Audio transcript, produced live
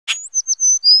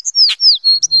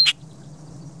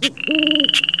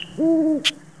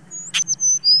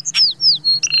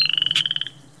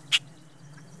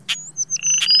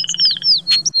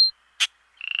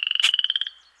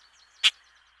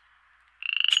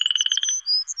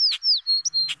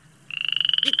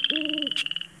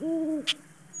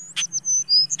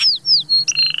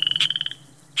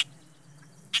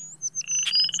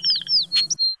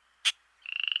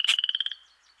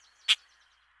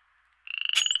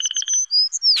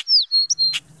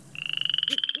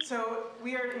So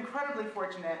we are incredibly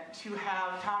fortunate to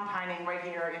have Tom Tyning right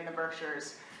here in the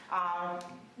Berkshires.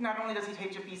 Not only does he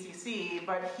teach at BCC,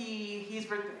 but he's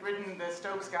written the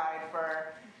Stokes Guide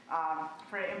for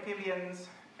Amphibians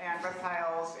and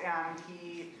Reptiles, and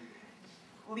he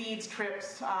leads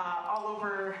trips all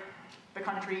over the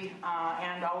country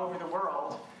and all over the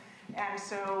world. And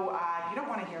so you don't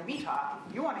want to hear me talk,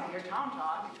 you want to hear Tom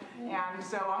talk. And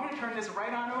so I'm going to turn this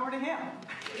right on over to him.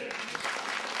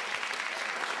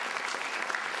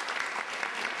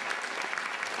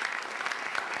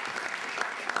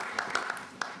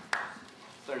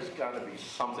 There's got to be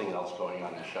something else going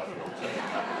on in Sheffield.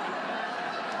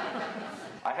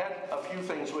 I had a few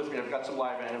things with me. I've got some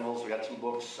live animals, we got some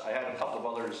books. I had a couple of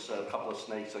others, a couple of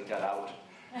snakes that got out.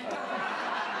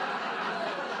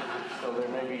 So there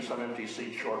may be some empty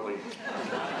seats shortly.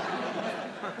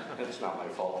 It's not my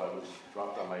fault. I was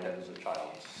dropped on my head as a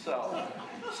child. So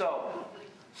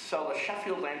the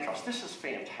Sheffield Land Trust, this is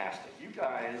fantastic. You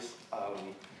guys,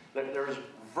 there's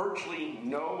virtually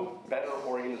no better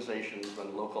organizations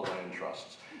than local land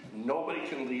trusts. Nobody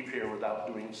can leave here without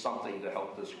doing something to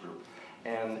help this group.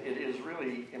 And it is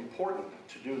really important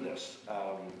to do this,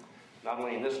 not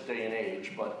only in this day and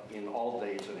age, but in all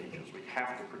days and ages. We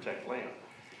have to protect land.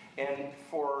 And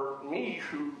for me,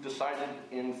 who decided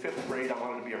in 5th grade I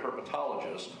wanted to be a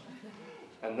herpetologist,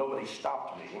 and nobody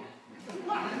stopped me,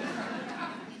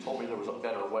 told me there was a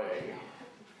better way,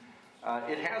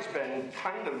 it has been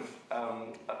kind of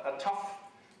a tough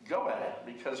go at it,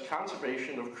 because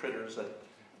conservation of critters that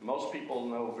most people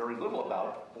know very little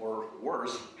about, or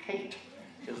worse, hate,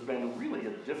 has been really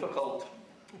a difficult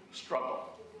struggle.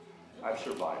 I've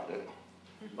survived it.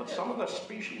 But some of the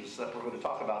species that we're going to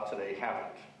talk about today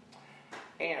haven't.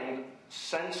 And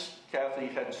since Kathy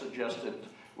had suggested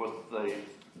with the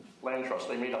Land Trust,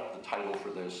 they made up the title for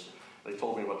this, they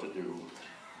told me what to do.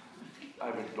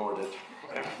 I've ignored it.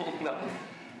 No.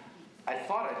 I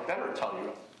thought I'd better tell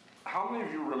you, how many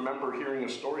of you remember hearing a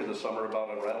story this summer about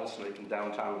a rattlesnake in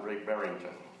downtown Great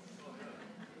Barrington?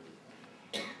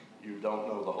 You don't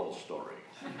know the whole story.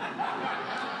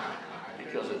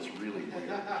 Because it's really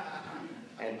weird.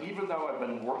 And even though I've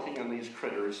been working on these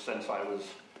critters since I was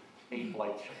 8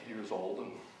 years old,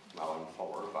 and now I'm 4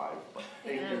 or 5, but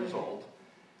 8 years old,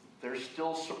 there's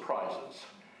still surprises.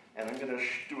 And I'm going to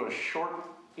do a short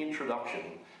introduction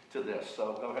to this.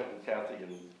 So go ahead, and Kathy,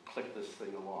 and click this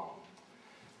thing along.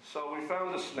 So we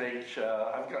found the snake.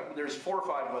 There's 4 or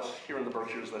 5 of us here in the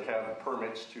Berkshires that have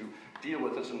permits to deal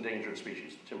with this endangered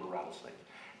species, the timber rattlesnake.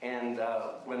 And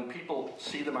when people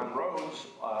see them on roads,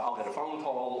 I'll get a phone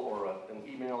call or an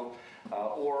email,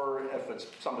 or if it's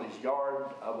somebody's yard,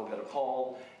 we'll get a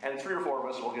call, and 3 or 4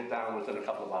 of us will get down within a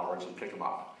couple of hours and pick them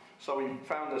up. So we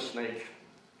found this snake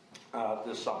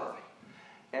this summer,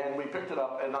 and we picked it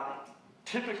up, and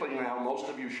typically now, most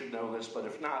of you should know this, but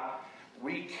if not,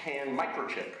 we can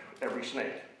microchip every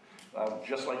snake,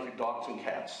 just like your dogs and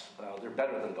cats. They're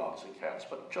better than dogs and cats,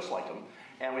 but just like them.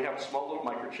 And we have small little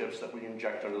microchips that we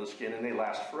inject under the skin, and they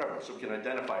last forever, so we can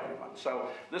identify everyone. So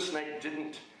this snake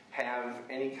didn't have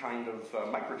any kind of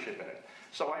microchip in it.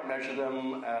 So I measure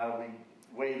them,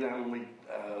 we weigh them, we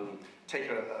take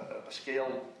a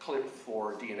scale clip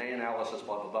for DNA analysis,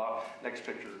 blah, blah, blah. Next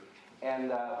picture.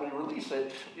 And we release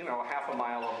it, half a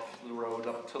mile up the road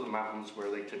up to the mountains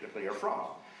where they typically are from.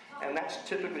 And that's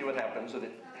typically what happens. And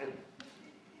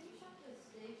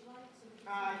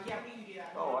Yeah, we can do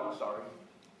that. Oh, I'm sorry.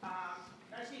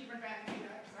 I just need to run back and do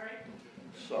that, sorry.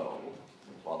 So,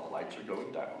 while the lights are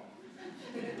going down.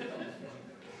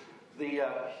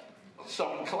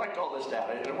 So we collect all this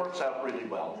data, and it works out really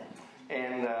well.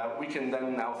 And we can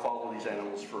then now follow these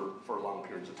animals for long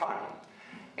periods of time.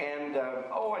 And,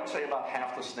 I'd say about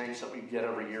half the snakes that we get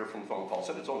every year from phone calls,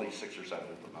 and it's only 6 or 7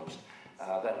 at the most,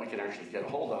 that we can actually get a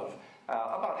hold of.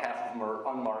 About half of them are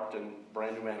unmarked and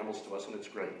brand new animals to us, and it's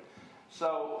great.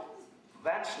 So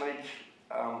that snake,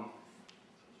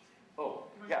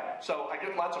 so I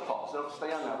get lots of calls. Now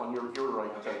stay on that one, you're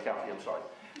right, Kathy, I'm sorry.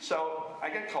 So I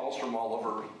get calls from all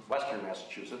over western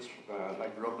Massachusetts. I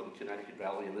grew up in the Connecticut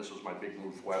Valley, and this was my big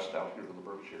move west out here to the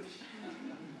Berkshires.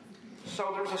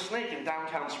 So there's a snake in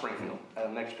downtown Springfield.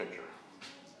 Next picture.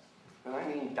 And I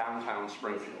mean downtown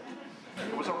Springfield.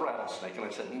 It was a rattlesnake, and I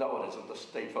said, no, it isn't. The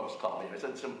state folks called me. I said,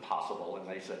 it's impossible. And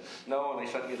they said, no, and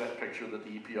they sent me that picture that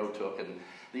the EPO took. And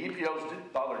the EPOs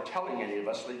didn't bother telling any of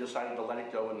us. They decided to let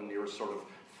it go in the nearest sort of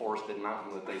forested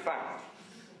mountain that they found.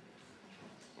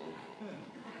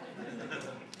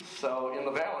 So in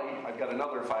the valley, I've got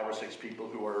another 5 or 6 people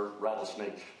who are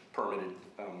rattlesnake permitted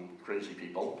crazy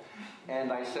people.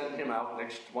 And I sent him out,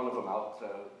 next one,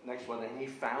 and he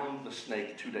found the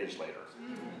snake 2 days later.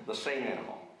 The same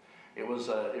animal. It was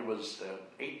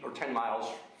 8 or 10 miles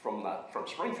from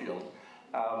Springfield.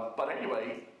 But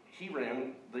anyway, he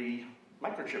ran the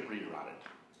microchip reader on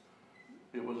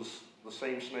it. It was the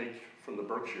same snake from the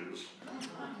Berkshires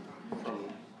from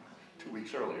 2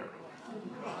 weeks earlier.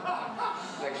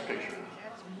 Next picture.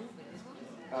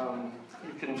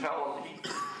 You can tell he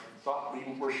thought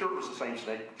we were sure it was the same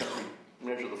snake because we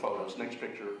measured the photos. Next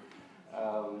picture.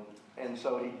 And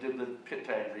so he did the pit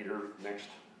tag reader next.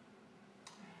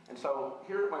 And so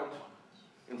here it went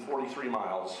in 43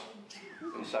 miles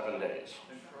in 7 days.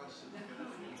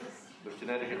 The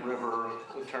Connecticut River,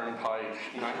 the Turnpike,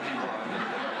 91.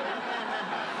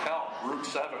 Hell, Route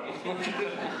 7.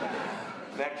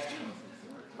 Next.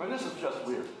 I mean, this is just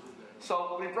weird.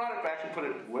 So we brought it back and put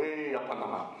it way up on the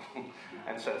mountain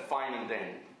and said, fine and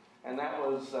dandy. And that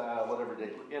was, whatever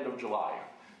day, end of July.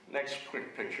 Next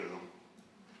quick picture.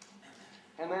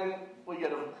 And then we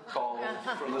get a call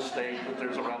from the state that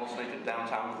there's a rattlesnake in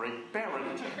downtown Great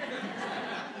Barrington.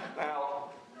 Now,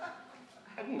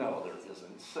 no, there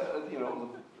isn't. So, you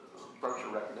know, the Berkshire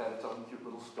Record had its own cute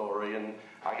little story, and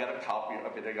I got a copy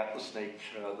of it. I got the snake,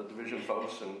 the division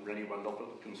folks, and Rennie Wendell from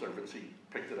the Conservancy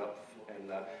picked it up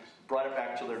and brought it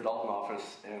back to their Dalton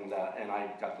office, and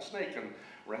I got the snake and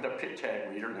ran a pit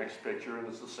tag reader, next picture, and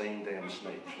it's the same damn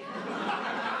snake.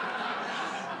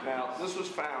 Now, this was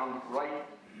found right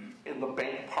in the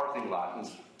bank parking lot in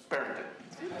Barrington.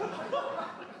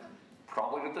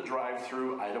 Probably at the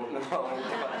drive-through, I don't know.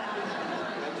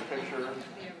 Next picture.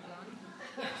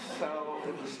 So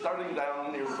it was starting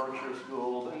down near the Berkshire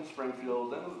School, then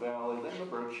Springfield, then the Valley, then the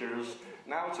Berkshires.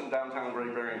 Now it's in downtown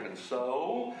Great Barrington.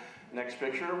 So, next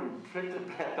picture, we picked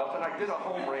it back up, and I did a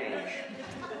home range.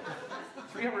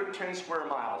 310 square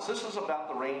miles. This is about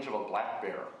the range of a black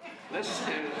bear. This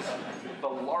is the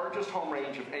largest home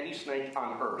range of any snake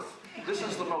on Earth. This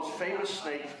is the most famous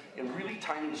snake in really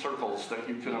tiny circles that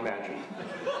you can imagine.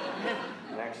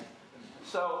 Next.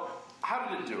 So, how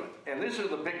did it do it? And this is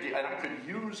the big deal. And I could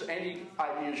use any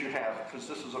ideas you have, because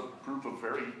this is a group of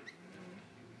very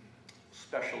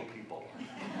special people.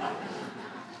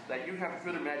 That you have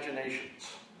good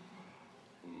imaginations.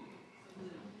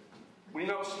 We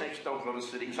know snakes don't go to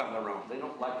cities on their own. They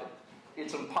don't like it.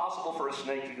 It's impossible for a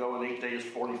snake to go in 8 days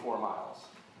 44 miles.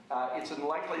 It's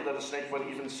unlikely that a snake went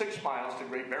even 6 miles to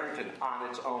Great Barrington on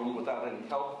its own without any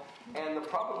help. And the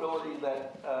probability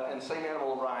that an same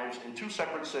animal arrives in 2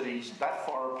 separate cities that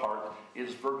far apart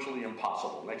is virtually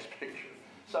impossible. Next picture.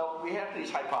 So we have these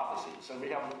hypotheses, and we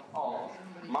have all.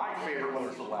 My favorite one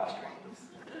is the last one.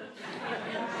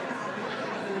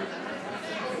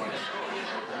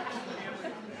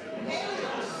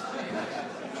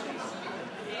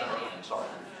 Sorry.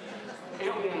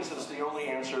 Aliens is the only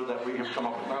answer that we have come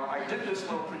up with. Now, I did this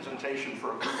little presentation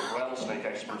for a group of rattlesnake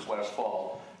experts last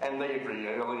fall, and they agree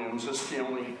aliens is the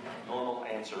only normal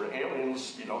answer.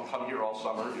 Aliens, you know, come here all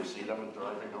summer, you see them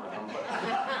driving around, but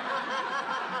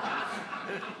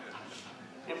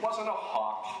it wasn't a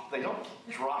hawk. They don't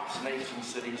drop snakes in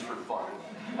cities for fun.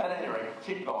 At any rate,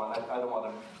 keep going. I don't want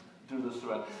to do this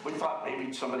to it. We thought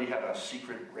maybe somebody had a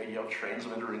secret radio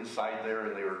transmitter inside there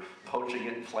and they were poaching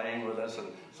it and playing with us.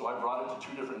 And so I brought it to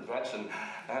 2 different vets and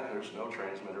there's no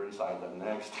transmitter inside them.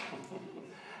 Next.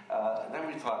 And then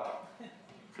we thought,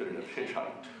 could it have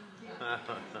hitchhiked?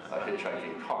 A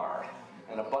hitchhiking car.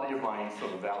 And a buddy of mine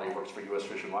from the Valley who works for U.S.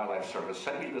 Fish and Wildlife Service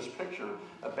sent me this picture.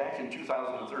 Back in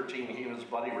 2013, he and his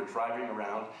buddy were driving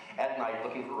around at night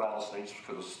looking for rattlesnakes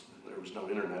because there was no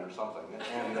internet or something.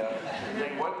 And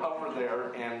they went over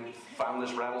there and found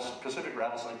this Pacific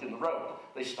rattlesnake in the road.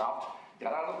 They stopped,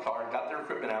 got out of the car, got their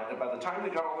equipment out, and by the time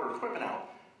they got all their equipment out,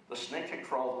 the snake had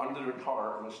crawled under the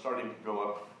car and was starting to go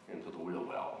up into the wheel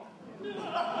well.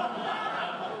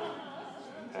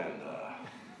 And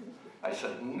I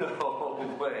said,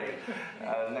 no way.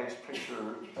 Next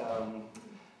picture.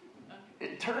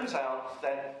 It turns out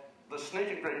that the snake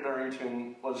at Great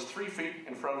Barrington was 3 feet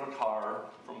in front of a car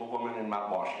from a woman in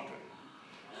Mount Washington,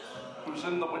 who's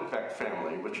in the Whitbeck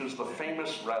family, which is the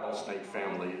famous rattlesnake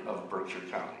family of Berkshire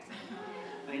County.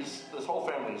 This whole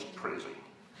family is crazy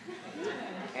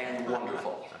and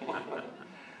wonderful.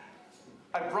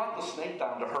 I brought the snake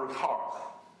down to her car,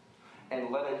 and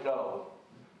let it go.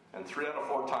 And 3 out of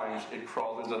 4 times, it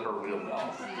crawled into her wheel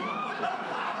well.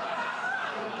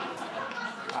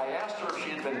 I asked her if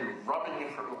she had been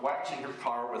waxing her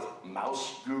car with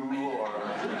mouse goo or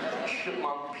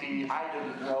chipmunk pee. I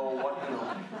didn't know what,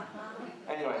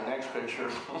 Anyway, next picture.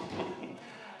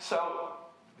 So,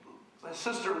 my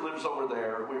sister lives over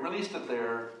there. We released it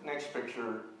there. Next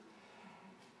picture.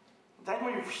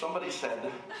 Then somebody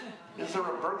said, is there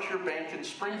a Berkshire Bank in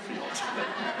Springfield?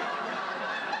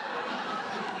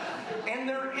 And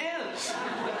there is.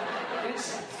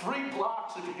 It's 3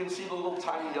 blocks, if you can see the little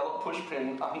tiny yellow push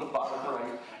pin on the bottom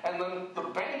right. And then the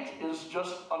bank is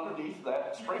just underneath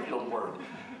that Springfield word.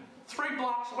 3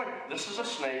 blocks away. This is a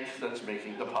snake that's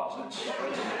making deposits.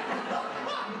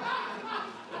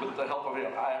 With the help of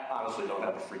it, I honestly don't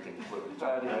have a freaking clue.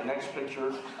 Anyway, next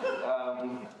picture.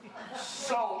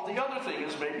 So the other thing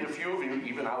is, maybe a few of you,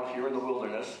 even out here in the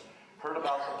wilderness, heard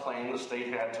about the plan the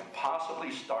state had to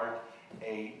possibly start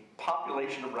a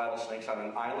population of rattlesnakes on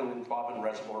an island in Quabbin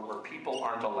Reservoir where people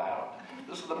aren't allowed.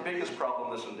 This is the biggest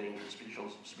problem this endangered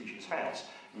species has.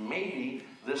 Maybe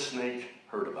this snake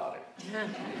heard about it.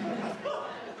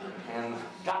 And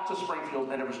got to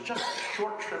Springfield, and it was just a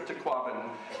short trip to Quabbin,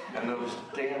 and those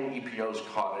damn EPOs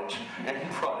caught it and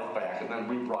brought it back, and then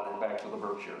we brought it back to the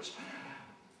Berkshires.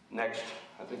 Next,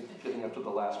 I think getting up to the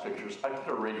last pictures, I put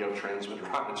a radio transmitter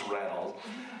on its rattle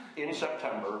in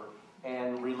September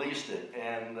and released it.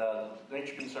 And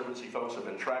Nature Conservancy folks have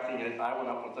been tracking it. I went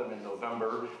up with them in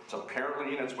November. It's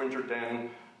apparently in its winter den.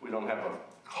 We don't have a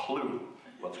clue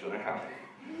what's going to happen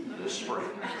this spring.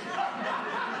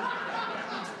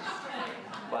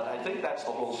 But I think that's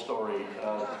the whole story.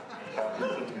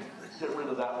 Get rid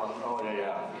of that one. Oh,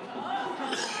 yeah.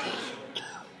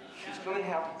 She's going to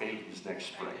have babies next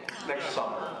spring, next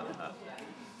summer.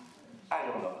 I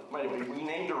don't know. Anyway, we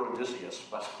named her Odysseus,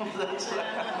 but that's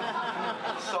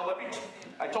so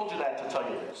I told you that to tell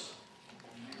you this.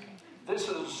 This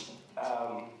is,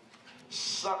 I'm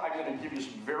going to give you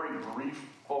some very brief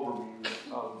overview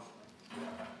of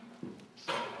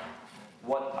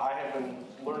what I have been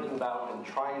learning about and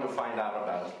trying to find out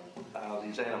about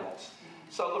these animals.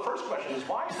 So the first question is,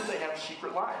 why do they have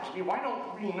secret lives? I mean, why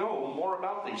don't we know more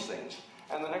about these things?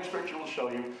 And the next picture will show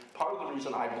you part of the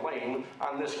reason I blame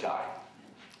on this guy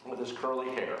with his curly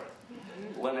hair,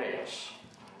 Linnaeus.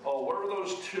 Oh, where are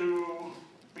those 2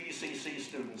 BCC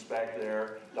students back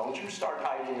there? Don't you start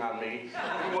hiding on me.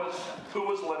 Who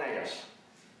was Linnaeus?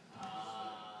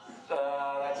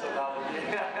 That's about it.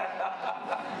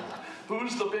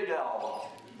 Who's the big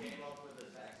L? He came up with the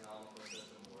taxonomical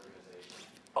system of organization.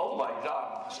 Oh my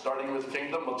God. Starting with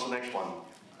kingdom, what's the next one?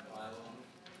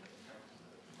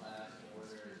 Class,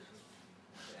 order,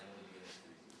 family,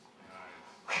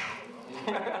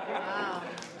 Wow.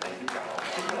 Thank you,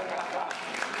 Carl.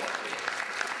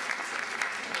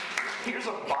 Here's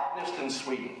a botanist in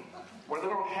Sweden where they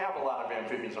don't have a lot of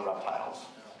amphibians and reptiles.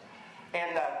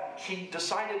 And he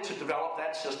decided to develop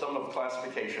that system of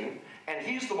classification, and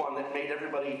he's the one that made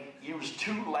everybody use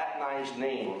 2 Latinized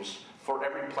names for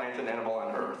every plant and animal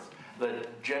on Earth. The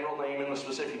general name and the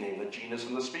specific name, the genus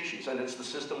and the species. And it's the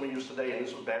system we use today, and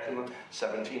this was back in the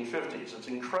 1750s. It's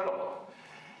incredible.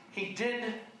 He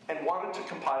did and wanted to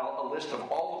compile a list of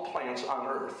all the plants on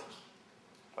Earth.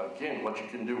 Again, what you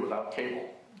can do without cable.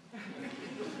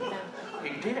 He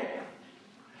did it.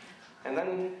 And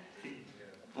then he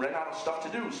ran out of stuff to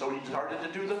do, so he started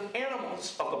to do the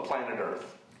animals of the planet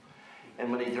Earth.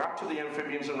 And when he got to the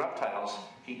amphibians and reptiles,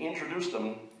 he introduced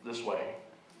them this way.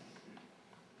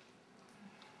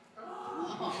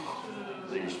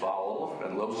 These foul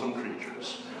and loathsome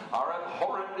creatures are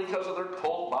abhorrent because of their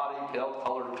cold body,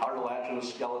 pale-colored,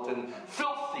 cartilaginous skeleton,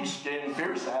 filthy skin,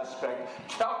 fierce aspect,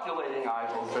 calculating eye,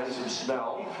 offensive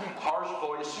smell, harsh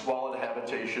voice, squalid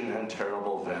habitation, and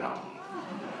terrible venom.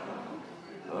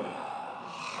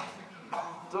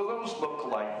 Do those look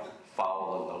like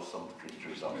foul and loathsome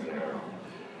creatures up there?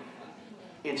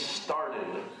 It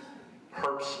started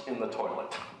herps in the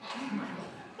toilet.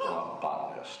 A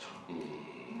botanist.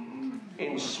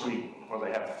 In Sweden, where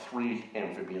they have 3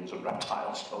 amphibians and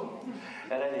reptiles total.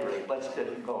 At any rate, let's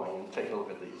get going and take a look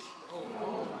at these.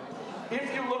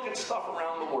 If you look at stuff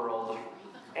around the world,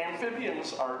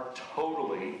 amphibians are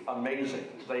totally amazing.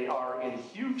 They are in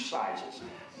huge sizes.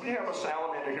 We have a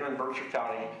salamander here in Berkshire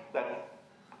County that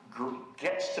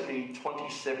gets to be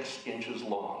 26 inches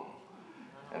long.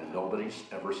 And nobody's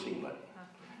ever seen it,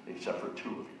 except for 2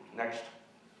 of you. Next.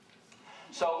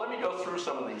 So let me go through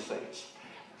some of these things.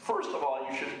 First of all,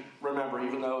 you should remember,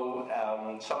 even though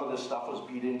some of this stuff was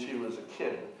beat into as a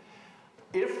kid,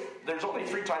 if there's only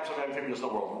 3 types of amphibians in the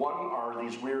world. One are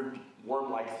these weird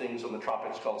worm-like things in the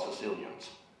tropics called Sicilians.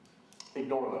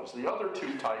 Ignore those. The other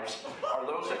two types are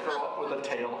those that grow up with a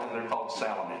tail, and they're called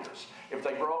salamanders. If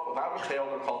they grow up without a tail,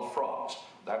 they're called frogs.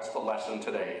 That's the lesson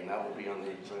today, and that will be on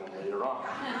the exam later on.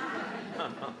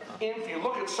 If you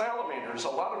look at salamanders, a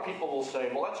lot of people will say,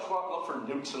 well, let's go out and look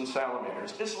for newts and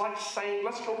salamanders. It's like saying,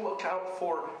 let's go look out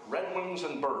for redwings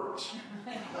and birds,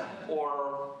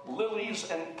 or lilies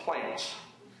and plants.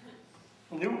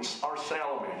 Newts are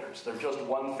salamanders. They're just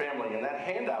one family, and that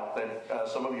handout that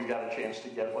some of you got a chance to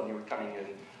get when you were coming in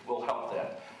will help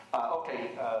that.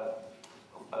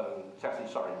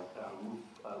 Kathy, sorry.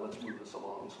 Let's move this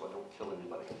along so I don't kill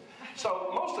anybody.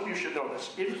 So most of you should know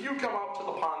this. If you come out to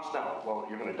the ponds now, well,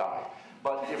 you're going to die.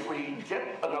 But if we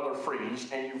get another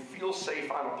freeze and you feel safe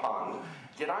on a pond,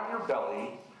 get on your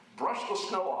belly, brush the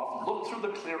snow off, look through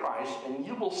the clear ice, and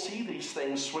you will see these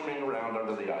things swimming around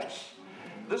under the ice.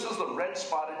 This is the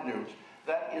red-spotted newt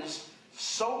that is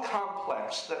so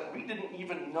complex that we didn't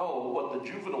even know what the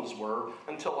juveniles were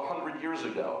until 100 years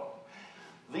ago.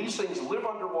 These things live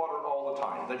underwater all the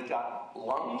time. They've got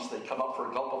lungs. They come up for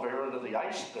a gulp of air into the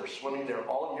ice. They're swimming there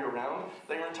all year round.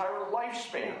 Their entire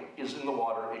lifespan is in the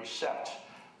water, except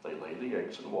they lay the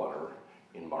eggs in water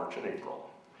in March and April.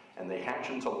 And they hatch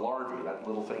into larvae. That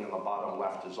little thing on the bottom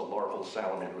left is a larval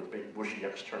salamander with big bushy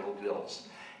external gills.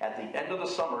 At the end of the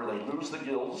summer, they lose the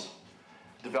gills,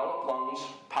 develop lungs,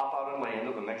 pop out and land,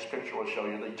 and the next picture will show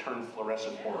you they turn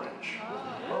fluorescent orange.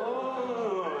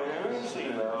 Oh, I've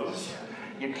seen those.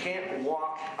 You can't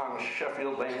walk on a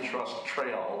Sheffield Land Trust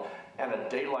trail and a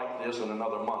day like this in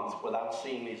another month without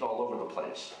seeing these all over the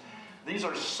place. These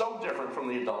are so different from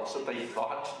the adults that they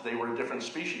thought they were a different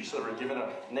species, so they were given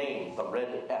a name, the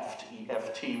red-eft,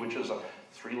 E-F-T, which is a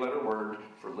three-letter word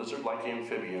for lizard-like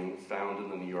amphibian found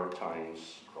in the New York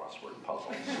Times crossword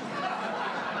puzzles.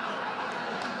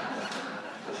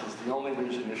 This is the only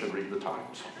reason you should read the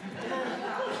Times.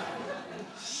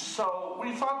 So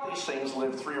we thought these things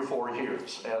lived 3 or 4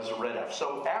 years as a red F.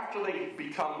 So after they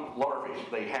become larvae,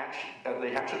 they hatch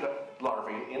into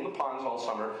larvae in the ponds all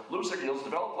summer, lose their gills,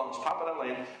 develop lungs, pop out on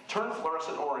land, turn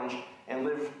fluorescent orange, and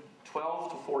live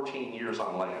 12 to 14 years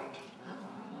on land.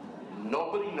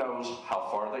 Nobody knows how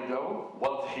far they go,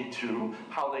 what they do,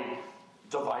 how they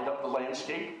divide up the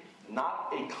landscape.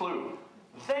 Not a clue.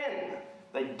 Then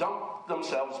they dump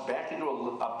themselves back into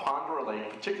a pond or a lake,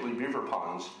 particularly beaver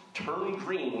ponds, turn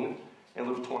green, and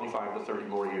live 25 to 30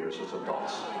 more years as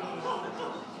adults.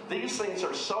 These things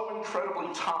are so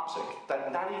incredibly toxic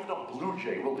that not even a blue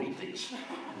jay will eat these.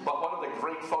 But one of the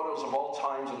great photos of all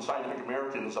times in Scientific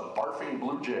American is a barfing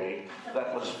blue jay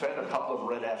that was fed a couple of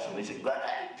red F's, and they say,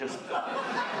 just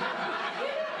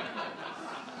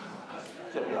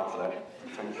get me off of that.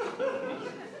 Thank you.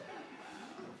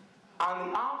 On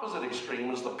the opposite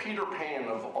extreme is the Peter Pan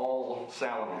of all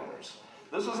salamanders.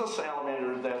 This is a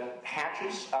salamander that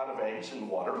hatches out of eggs in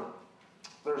water.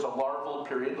 There's a larval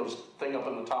period. The thing up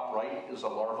in the top right is a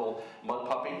larval mud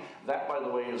puppy. That, by the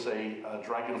way, is a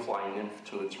dragonfly nymph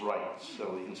to its right,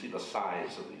 so you can see the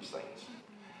size of these things.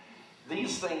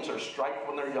 These things are striped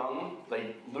when they're young.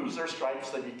 They lose their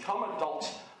stripes. They become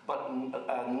adults, but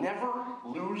never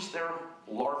lose their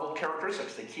larval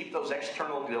characteristics. They keep those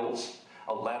external gills,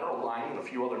 a lateral line, and a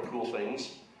few other cool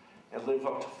things, and live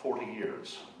up to 40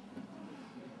 years.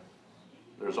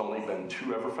 There's only been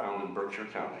 2 ever found in Berkshire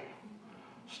County,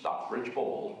 Stockbridge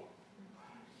Bowl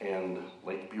and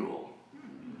Lake Buell.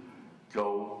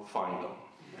 Go find them.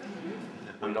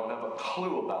 We don't have a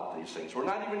clue about these things. We're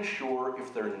not even sure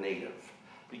if they're native,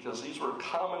 because these were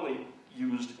commonly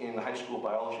used in high school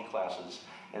biology classes,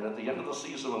 and at the end of the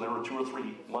season when there were 2 or 3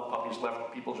 mud puppies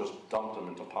left, people just dumped them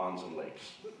into ponds and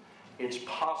lakes. It's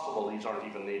possible these aren't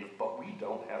even native, but we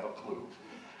don't have a clue.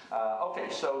 Okay,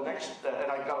 so next,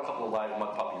 and I've got a couple of live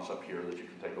mud puppies up here that you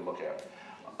can take a look at.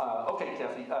 Okay,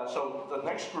 Kathy, so the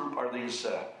next group are these,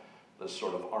 this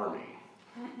sort of army,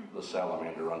 the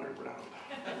salamander underground.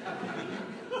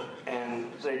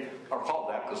 And they are called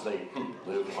that because they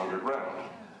live underground.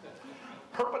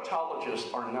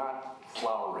 Herpetologists are not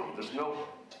flowery. There's no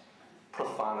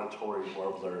prothonotary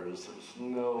warblers. There's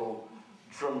no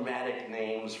dramatic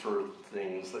names for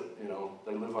things that,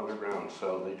 they live underground,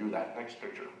 so they do that. Next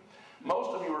picture.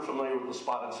 Most of you are familiar with the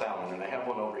spotted salmon, and I have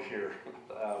one over here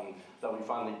that we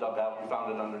finally dug out. We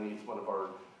found it underneath one of our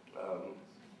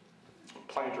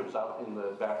planters out in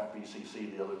the back of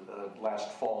BCC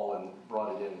last fall and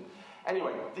brought it in.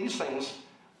 Anyway, these things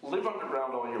live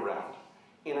underground all year round.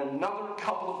 In another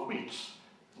couple of weeks,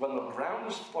 when the ground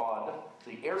is thawed,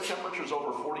 the air temperature is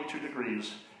over 42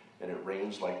 degrees, and it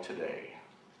rains like today,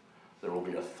 there will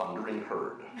be a thundering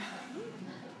herd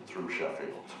through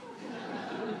Sheffield.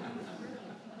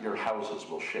 your houses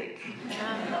will shake.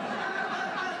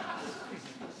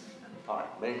 All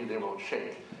right, maybe they won't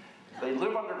shake. They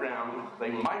live underground, they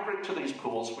migrate to these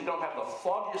pools. We don't have the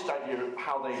foggiest idea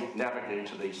how they navigate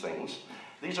to these things.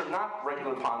 These are not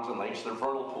regular ponds and lakes, they're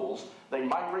vernal pools. They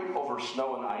migrate over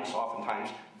snow and ice oftentimes,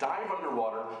 dive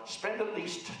underwater, spend at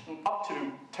least up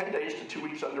to 10 days to 2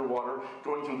 weeks underwater,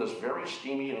 going through this very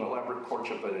steamy and elaborate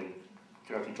courtship that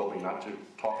Kathy told me not to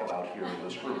talk about here in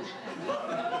this room.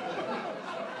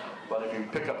 But if you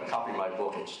pick up a copy of my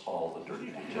book, it's all the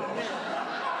dirty details.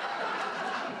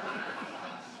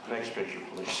 Next picture,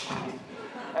 please.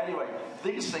 Anyway,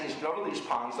 these things go to these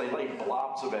ponds, they lay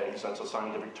blobs of eggs, that's a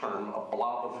scientific term, a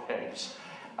blob of eggs,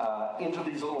 into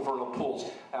these little vernal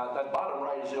pools. That bottom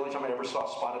right is the only time I ever saw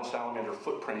spotted salamander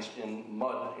footprints in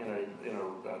mud in a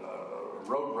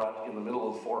road rut in the middle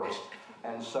of the forest.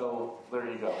 And so, there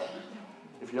you go.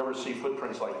 If you ever see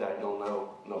footprints like that, you'll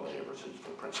know nobody ever sees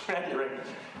footprints. Anyway,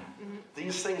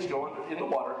 these things go in the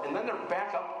water, and then they're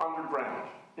back up underground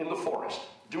in the forest,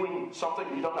 doing something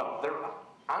you don't know. They're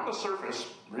on the surface,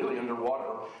 really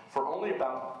underwater, for only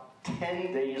about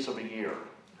 10 days of a year.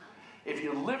 If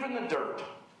you live in the dirt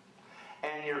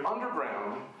and you're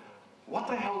underground, what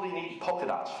the hell do you need polka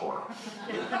dots for?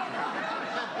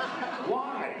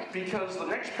 Why? Because the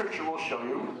next picture will show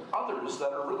you others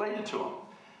that are related to them.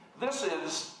 This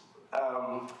is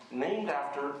named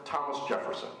after Thomas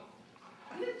Jefferson.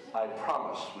 I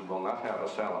promise we will not have a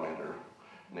salamander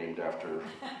named after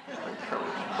our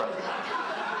current president.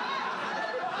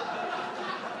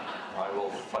 I will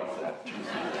fight that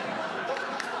tooth and nail.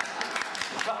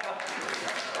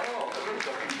 Oh, there's a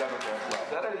few Democrats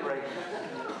left. At any rate,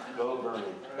 go Bernie.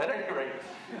 At any rate,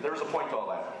 there's a point to all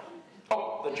that.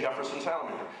 Oh, the Jefferson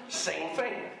salamander. Same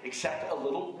thing, except a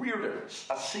little weirder.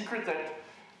 A secret that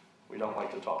we don't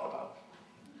like to talk about.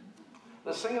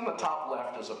 This thing on the top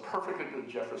left is a perfectly good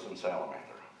Jefferson salamander.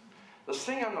 This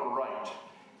thing on the right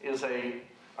is a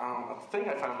thing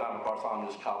I found down at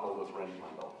Bartholomew's Cobble with Randy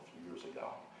Mundell a few years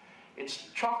ago. It's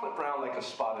chocolate brown like a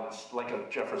spotted, like a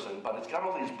Jefferson, but it's got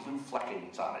all these blue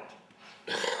fleckings on it.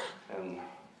 And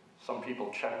some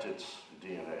people checked its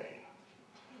DNA.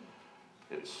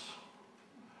 It's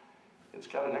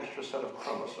got an extra set of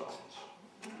chromosomes.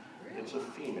 It's a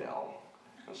female,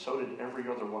 and so did every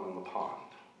other one in the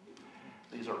pond.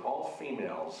 These are all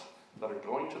females that are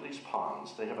going to these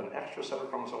ponds. They have an extra set of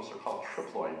chromosomes. They're called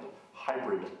triploid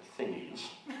hybrid thingies.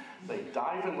 They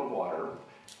dive in the water,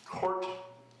 court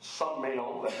some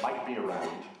male that might be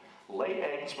around, lay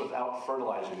eggs without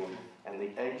fertilizing them, and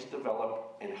the eggs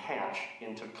develop and hatch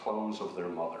into clones of their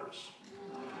mothers.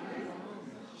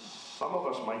 Some of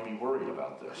us might be worried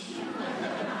about this.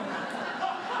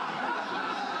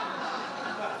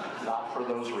 Not for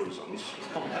those reasons.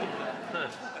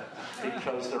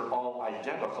 Because they're all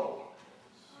identical.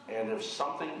 And if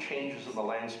something changes in the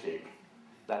landscape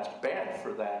that's bad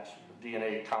for that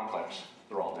DNA complex,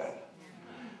 they're all dead.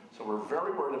 So we're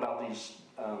very worried about these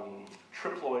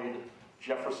triploid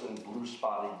Jefferson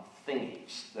blue-spotted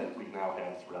thingies that we now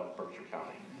have throughout Berkshire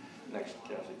County. Next,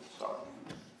 Kathy, sorry.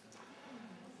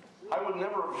 I would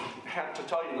never have had to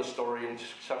tell you the story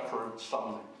except for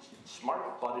some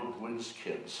smart-butted whiz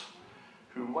kids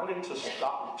who went into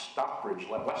Stockbridge,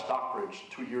 West Stockbridge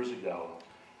 2 years ago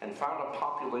and found a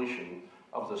population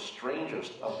of the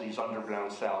strangest of these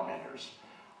underground salamanders.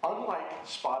 Unlike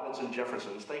spotteds and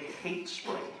Jeffersons, they hate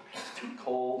spring. It's too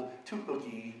cold, too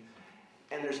ooky,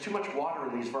 and there's too much water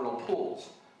in these vernal pools.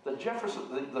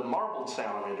 The marbled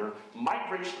salamander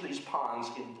migrates to these ponds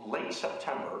in late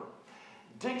September,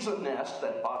 digs a nest,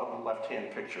 that bottom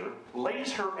left-hand picture,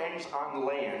 lays her eggs on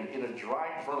land in a dry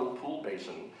vernal pool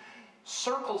basin,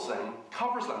 circles them,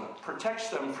 covers them, protects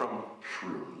them from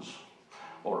shrews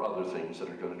or other things that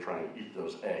are going to try and eat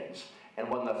those eggs. And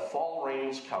when the fall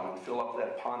rains come and fill up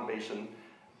that pond basin,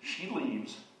 she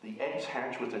leaves, the eggs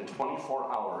hatch within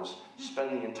 24 hours,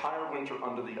 spend the entire winter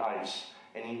under the ice,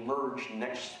 and emerge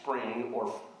next spring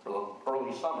or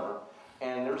early summer,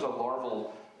 and there's a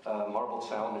larval marbled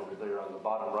salamander there on the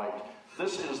bottom right.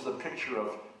 This is the picture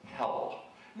of hell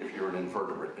if you're an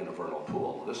invertebrate in a vernal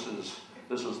pool. This is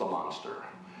the monster.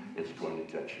 It's going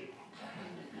to get you.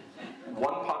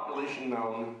 One population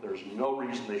known. There's no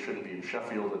reason they shouldn't be in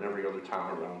Sheffield and every other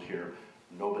town around here.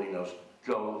 Nobody knows.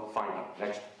 Go find them.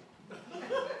 Next.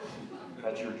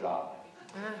 That's your job.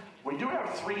 We do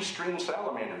have 3 stream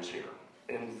salamanders here.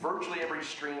 In virtually every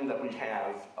stream that we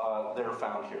have, they're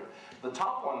found here. The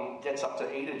top one gets up to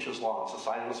 8 inches long. It's the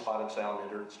size of a spotted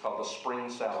salamander. It's called the spring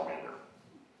salamander.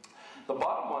 The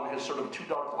bottom one has sort of 2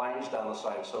 dark lines down the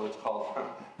side, so it's called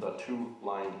the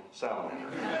 2-lined salamander.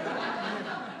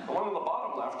 The one on the bottom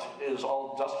bottom left is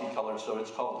all dusky colored, so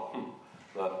it's called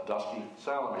the dusky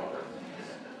salamander.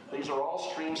 These are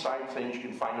all stream-side things. You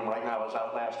can find them right now. I was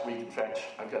out last week. In fact,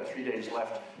 I've got 3 days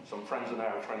left. Some friends and I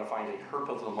are trying to find a herp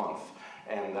of the month.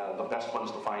 And the best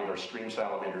ones to find are stream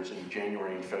salamanders in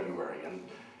January and February. And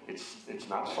it's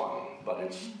not fun, but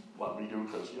it's what we do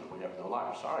because, we have no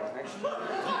lives. All right, next.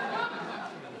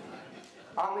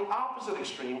 On the opposite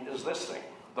extreme is this thing,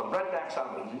 the redback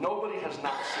salamander. Nobody has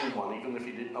not seen one, even if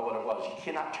you didn't know what it was. You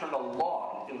cannot turn a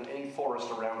log in any forest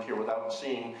around here without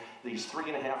seeing these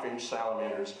 3.5-inch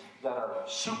salamanders that are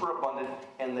super abundant,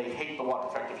 and they hate the water.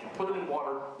 In fact, if you put it in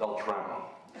water, they'll drown.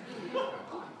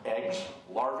 Eggs,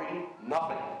 larvae,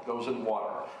 nothing goes in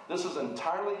water. This is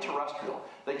entirely terrestrial.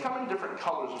 They come in different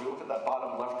colors. If you look at that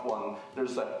bottom left one,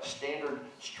 there's that standard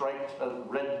striped,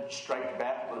 red striped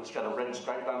back, but it's got a red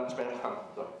stripe on its back,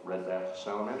 the redback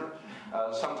salamander.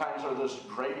 Sometimes they're this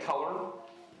gray color,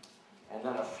 and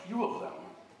then a few of them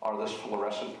are this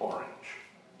fluorescent orange,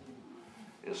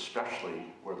 especially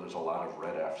where there's a lot of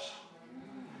red Fs.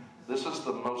 This is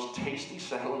the most tasty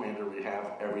salamander we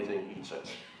have. Everything eats it,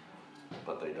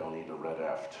 but they don't eat a red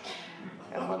eft.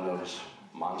 And when those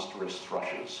monstrous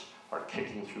thrushes are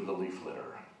kicking through the leaf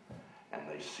litter and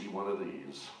they see one of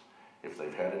these, if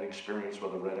they've had an experience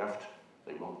with a red eft,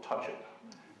 they won't touch it.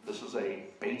 This is a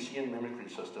Batesian mimicry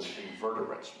system in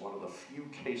vertebrates, one of the few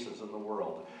cases in the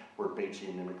world where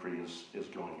Batesian mimicry is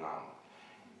going on.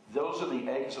 Those are the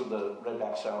eggs of the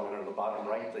redback salamander on the bottom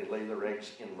right. They lay their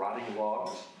eggs in rotting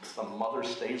logs. The mother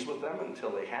stays with them until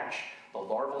they hatch. The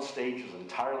larval stage is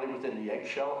entirely within the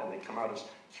eggshell, and they come out as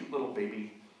cute little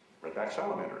baby redback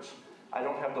salamanders. I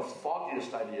don't have the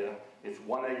foggiest idea if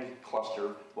one egg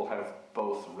cluster will have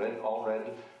both red, all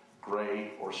red,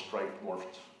 gray, or striped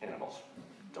morphed animals.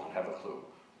 Don't have a clue.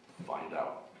 Find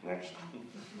out. Next.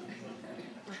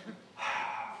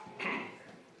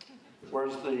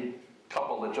 Where's the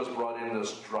couple that just brought in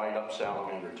this dried up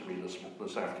salamander to me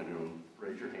this afternoon?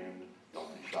 Raise your hand.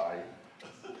 Don't be shy.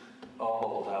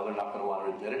 Oh, now they're not going to want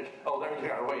to admit it. Oh, there they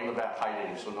are, way in the back,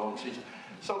 hiding, so no one sees it.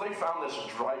 So they found this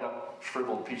dried up,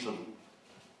 shriveled piece of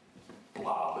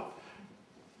blob,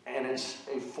 and it's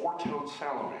a 4-toed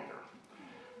salamander.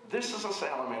 This is a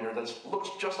salamander that looks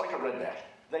just like a redback.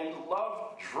 They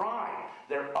love dry.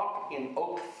 They're up in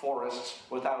oak forests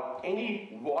without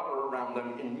any water around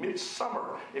them in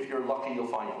midsummer. If you're lucky, you'll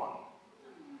find one.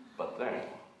 But then,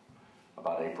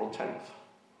 about April 10th,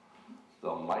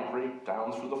 they'll migrate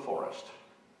down through the forest,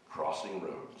 crossing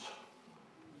roads,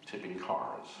 tipping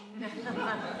cars,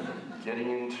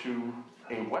 getting into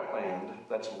a wetland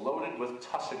that's loaded with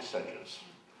tussock sedges.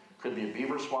 Could be a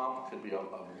beaver swamp, could be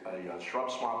a shrub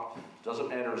swamp, doesn't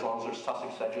matter as long as there's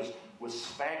tussock sedges, with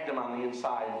sphagnum on the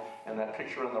inside, and that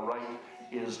picture on the right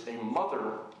is a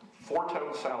mother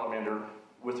 4-toed salamander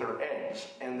with her eggs,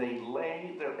 and they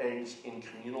lay their eggs in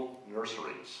communal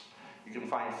nurseries. You can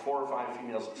find 4 or 5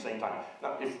 females at the same time.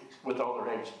 Now, with all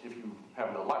their eggs, if you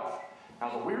have no life.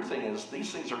 Now, the weird thing is,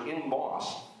 these things are in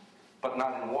moss, but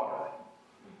not in water.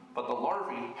 But the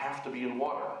larvae have to be in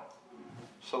water.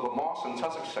 So the moss and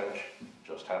tussock sedge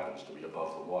just happens to be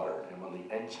above the water. And when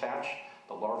the eggs hatch,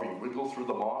 the larvae wriggle through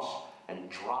the moss and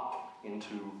drop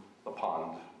into the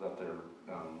pond that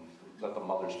the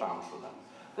mothers found for them.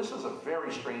 This is a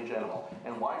very strange animal.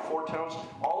 And why 4 toes?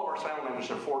 All of our salamanders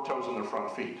have 4 toes in their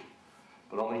front feet,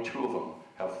 but only 2 of them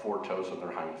have 4 toes in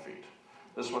their hind feet.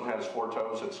 This one has 4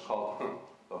 toes. It's called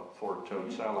the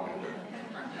 4-toed salamander.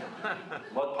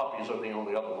 Mud puppies are the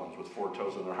only other ones with 4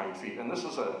 toes in their hind feet. And this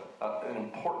is an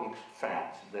important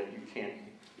fact that you can't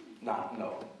not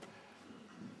know.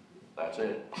 That's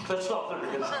it. That's all there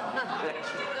is.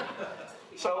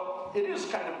 So it has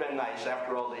kind of been nice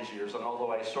after all these years, and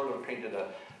although I sort of painted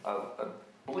a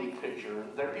bleak picture,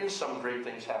 there is some great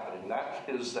things happening. That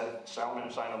is that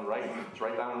salamander sign on the right. It's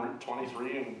right down Route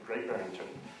 23 in Great Barrington.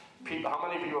 People, how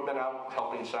many of you have been out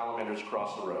helping salamanders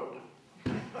cross the road?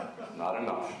 Not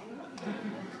enough.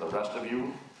 The rest of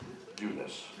you, do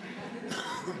this.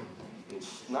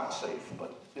 It's not safe,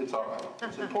 but it's all right.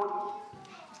 It's important.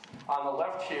 On the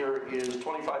left here is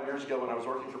 25 years ago when I was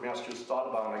working for Massachusetts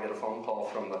Audubon. I got a phone call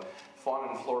from the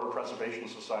Fauna and Flora Preservation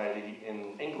Society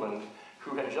in England,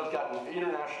 who had just gotten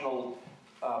international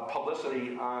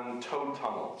publicity on toad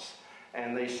tunnels.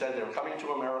 And they said they were coming to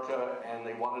America and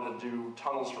they wanted to do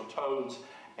tunnels for toads.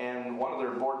 And one of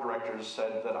their board directors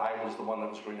said that I was the one that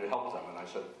was going to help them. And I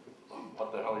said,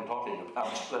 what the hell are you talking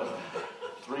about? So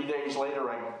 3 days later,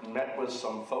 I met with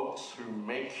some folks who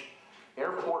make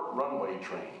airport runway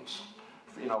trains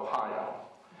in Ohio.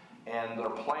 And their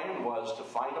plan was to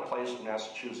find a place in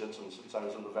Massachusetts, and since I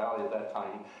was in the valley at that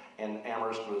time, and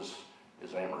Amherst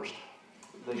is Amherst,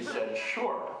 they said,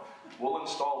 sure, we'll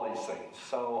install these things.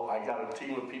 So I got a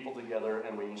team of people together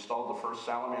and we installed the first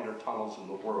salamander tunnels in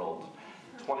the world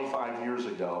 25 years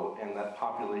ago, and that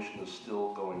population is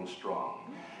still going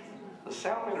strong. The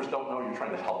salamanders don't know you're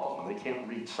trying to help them, and they can't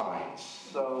read signs.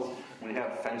 So we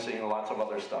have fencing and lots of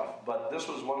other stuff. But this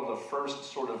was one of the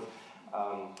first sort of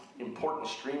important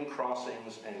stream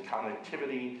crossings and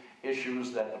connectivity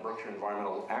issues that the Berkshire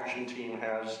Environmental Action Team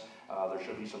has. There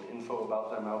should be some info about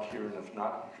them out here, and if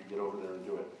not, you should get over there and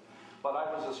do it. But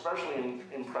I was especially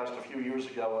impressed a few years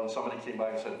ago when somebody came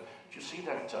by and said, did you see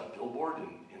that billboard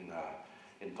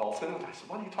in Dalton? And I said,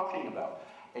 what are you talking about?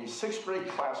 A 6th grade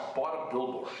class bought a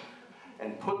billboard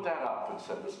and put that up and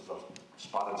said, this is a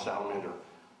spotted salamander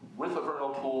with a vernal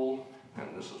pool,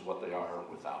 and this is what they are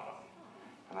without them.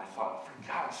 And I thought, for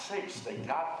God's sakes, they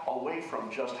got away from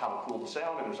just how cool the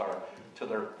salamanders are to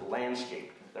their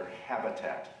landscape, their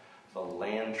habitat, the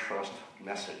land trust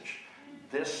message.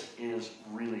 This is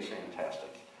really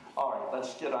fantastic. All right,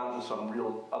 let's get on to some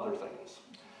real other things.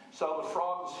 So the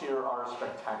frogs here are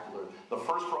spectacular. The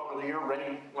first frog of the year,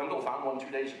 Rennie Wendell found one 2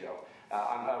 days ago.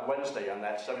 On Wednesday, on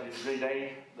that 70-degree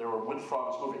day, there were wood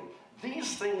frogs moving.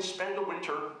 These things spend the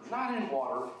winter not in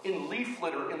water, in leaf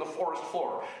litter in the forest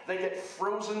floor. They get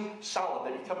frozen solid.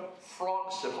 They become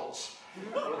frog-sickles.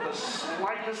 With the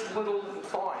slightest little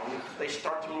thawing, they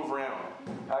start to move around.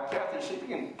 Kathy, see if you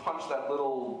can punch that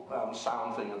little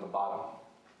sound thing at the bottom.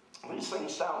 These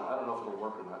things sound, I don't know if it'll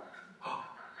work or not.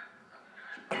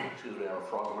 Excuse me, I have a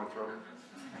frog in my throat.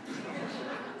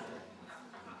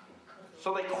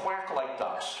 So they quack like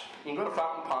ducks. You can go to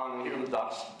Fountain Pond and hear the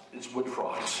ducks, it's wood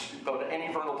frogs. You go to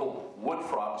any vernal pool, wood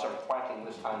frogs are quacking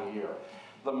this time of year.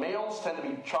 The males tend to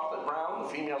be chocolate brown, the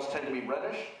females tend to be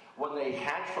reddish. When they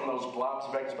hatch from those blobs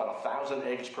of eggs, about 1,000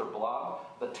 eggs per blob,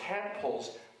 the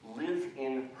tadpoles live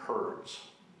in herds.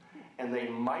 And they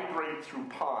migrate through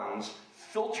ponds,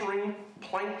 filtering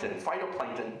plankton,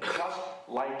 phytoplankton, just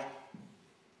like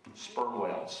sperm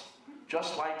whales.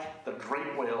 Just like the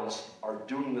great whales are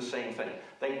doing the same thing.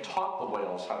 They taught the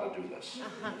whales how to do this.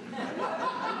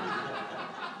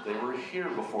 They were here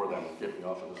before them. Get me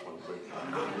off of this one quick.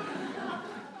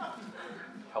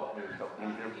 Help me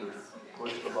here.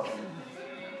 Push the button.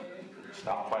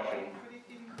 Stop quacking.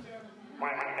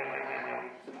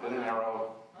 With an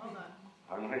arrow.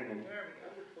 I'm hitting.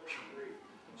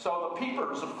 So the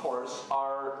peepers, of course,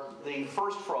 are the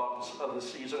first frogs of the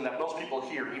season that most people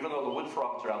hear, even though the wood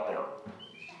frogs are out there.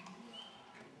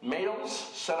 Males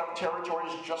set up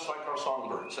territories just like our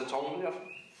songbirds. It's only a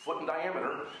foot in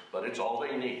diameter, but it's all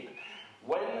they need.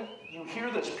 When you hear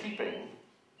this peeping,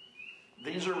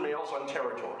 these are males on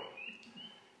territory.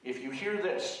 If you hear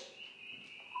this,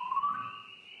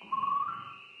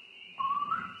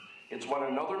 it's when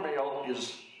another male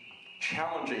is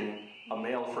challenging a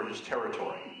male for his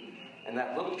territory. And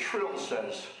that little trill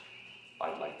says,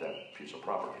 I'd like that piece of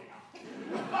property.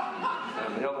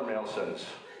 And the other male says,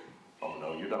 oh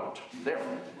no, you don't. There.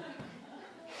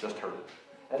 Just heard it.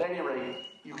 At any rate,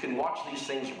 you can watch these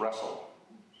things wrestle.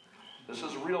 This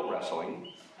is real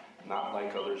wrestling, not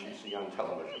like others you see on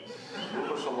television.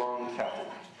 Move us along, Captain.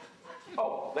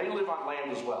 Oh, they live on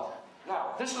land as well.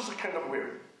 Now, this is kind of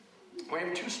weird. We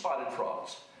have 2 spotted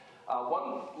frogs.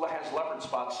 One has leopard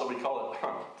spots, so we call it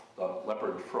the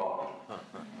leopard frog.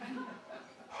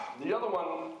 The other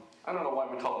one, I don't know why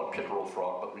we call it a pickerel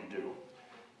frog, but we do.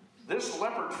 This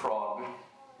leopard frog,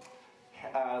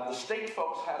 the state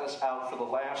folks had us out for the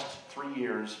last 3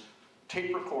 years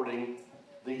tape recording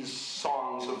these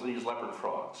songs of these leopard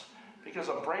frogs because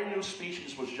a brand new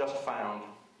species was just found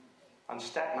on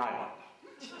Staten Island.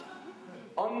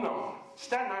 Unknown.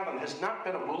 Staten Island has not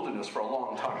been a wilderness for a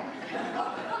long time.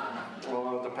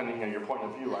 Well, depending on your point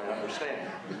of view, I understand.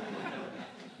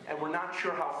 And we're not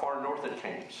sure how far north it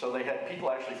came. So they had people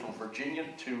actually from Virginia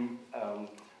to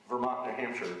Vermont, New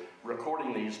Hampshire,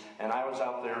 recording these, and I was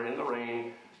out there in the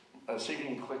rain. See if you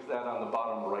can click that on the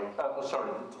bottom right.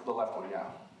 The left one, yeah.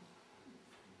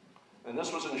 And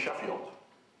this was in Sheffield.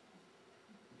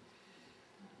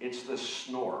 It's this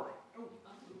snore.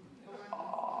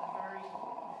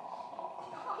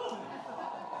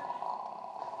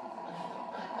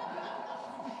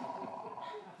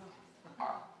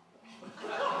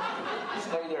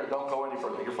 Stay there, don't go any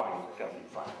further. You're fine, Kevin, you're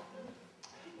fine.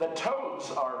 The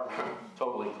toads are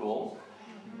totally cool.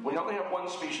 We only have one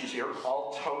species here.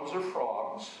 All toads are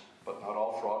frogs, but not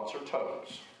all frogs are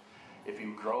toads. If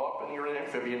you grow up and you're an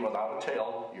amphibian without a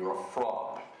tail, you're a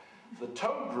frog. The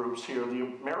toad groups here,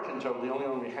 the American toad, the only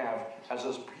one we have, has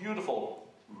this beautiful,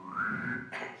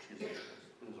 excuse me,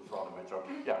 there's a frog in my throat.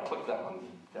 Yeah, click that one,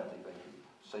 Kathy, thank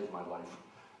you. Saved my life.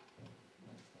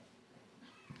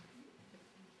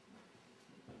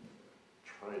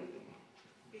 try it again.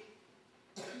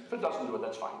 If it doesn't do it,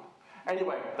 that's fine.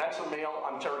 Anyway, that's a male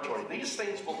on territory. These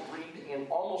things will breed in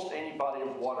almost any body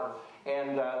of water,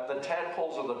 and the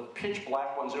tadpoles are the pitch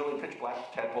black ones, the only pitch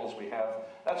black tadpoles we have.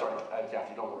 That's all right,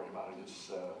 Kathy, don't worry about it. It's,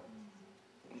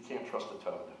 you can't trust a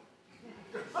toad.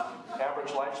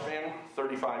 Average lifespan,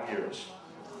 35 years.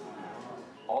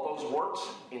 All those warts,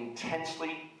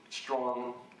 intensely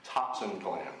strong toxin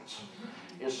glands,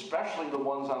 especially the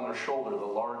ones on their shoulder, the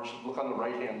large, look on the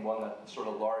right-hand one, that sort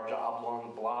of large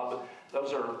oblong blob.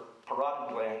 Those are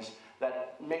parotid glands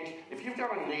that make, if you've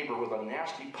got a neighbor with a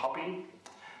nasty puppy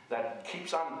that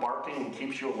keeps on barking and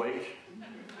keeps you awake,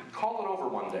 call it over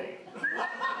one day.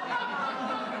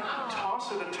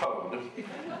 Toss it a toad.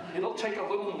 It'll take a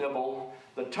little nibble,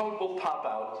 the toad will pop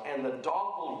out, and the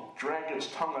dog will drag its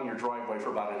tongue on your driveway for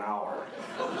about an hour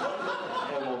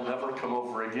and will never come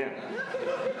over again.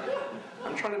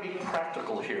 I'm trying to be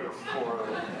practical here for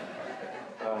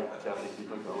Kathy, keep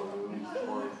it going,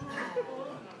 for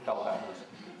hell happens.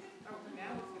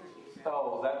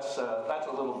 Oh, that's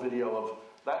a little video of,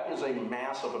 that is a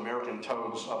mass of American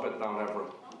toads up at Mount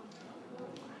Everett.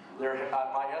 There,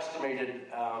 I estimated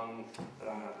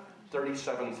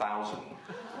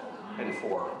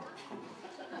 37,004.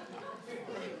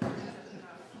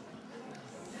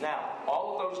 Now,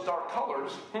 all of those dark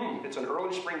colors, it's an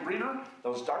early spring breeder.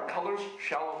 Those dark colors,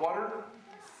 shallow water,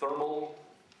 thermal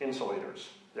insulators.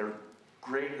 They're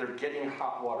great, they're getting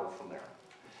hot water from there.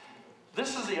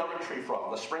 This is the other tree frog.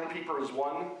 The spring peeper is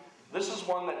one. This is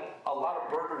one that a lot of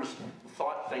birders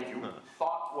thought,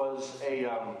 thought was a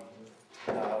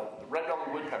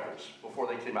red-bellied woodpeckers before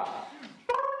they came out.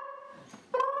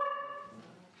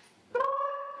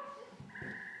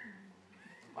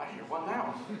 I hear one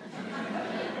now.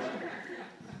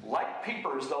 Like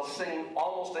peepers, they'll sing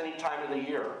almost any time of the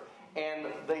year. And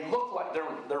they look like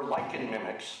they're lichen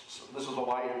mimics. So this is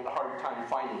why I had a hard time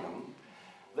finding them.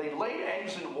 They lay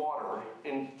eggs in water,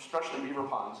 especially beaver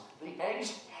ponds. The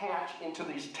eggs hatch into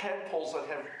these tadpoles that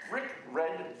have brick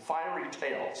red, fiery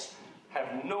tails.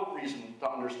 Have no reason to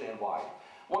understand why.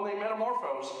 When they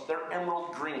metamorphose, they're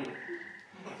emerald green.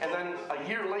 And then a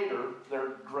year later,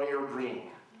 they're gray or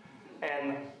green.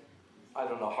 And I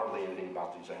don't know hardly anything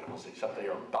about these animals, except they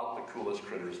are about the coolest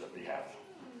critters that we have.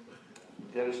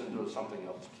 Get us into something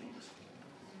else, please.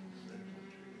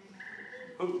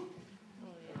 Ooh.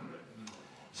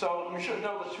 So you should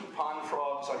know the two pond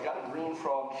frogs. I've got a green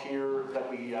frog here that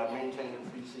we maintain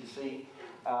at BCC.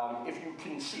 If you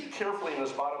can see carefully in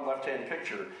this bottom left-hand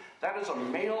picture, that is a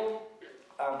male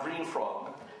green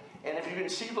frog. And if you can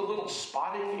see the little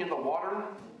spotting in the water,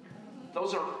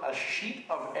 those are a sheet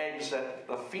of eggs that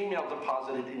the female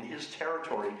deposited in his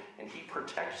territory, and he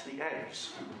protects the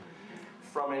eggs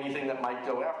from anything that might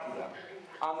go after them.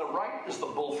 On the right is the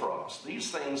bullfrogs.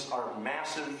 These things are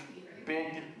massive,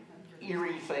 big,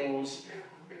 eerie things.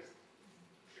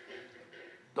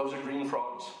 Those are green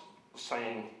frogs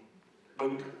saying,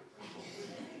 boot.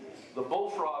 The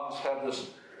bullfrogs have this,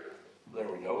 there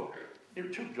we go. You're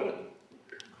too good.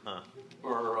 Huh.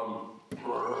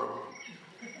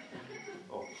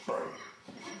 Oh, sorry.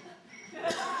 I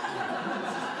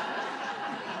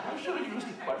should have used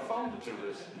my phone to do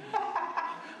this.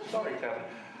 Sorry, Kevin.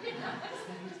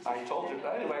 I told you.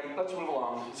 Anyway, let's move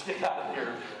along. Let's get out of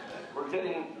here. We're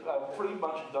getting pretty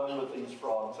much done with these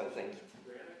frogs, I think.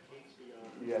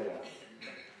 Yeah.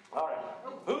 All right.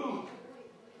 Ooh.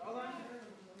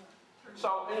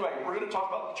 So anyway, we're going to talk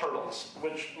about turtles,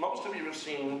 which most of you have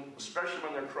seen, especially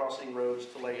when they're crossing roads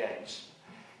to lay eggs.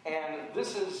 And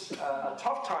this is a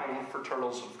tough time for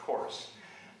turtles, of course.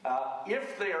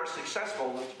 If they are successful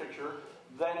in this picture,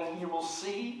 then you will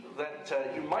see that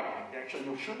you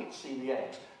shouldn't see the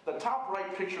eggs. The top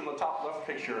right picture and the top left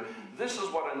picture, this is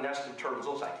what a nest of turtles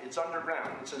looks like. It's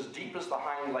underground. It's as deep as the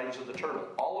hind legs of the turtle.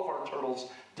 All of our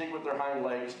turtles dig with their hind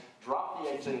legs, drop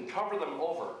the eggs in, cover them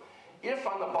over. If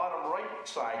on the bottom right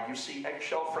side you see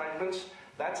eggshell fragments,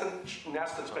 that's a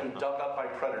nest that's been dug up by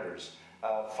predators.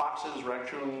 Foxes,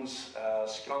 raccoons,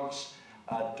 skunks,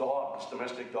 dogs,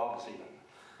 domestic dogs even.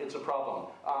 It's a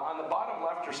problem. On the bottom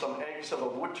left are some eggs of a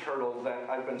wood turtle that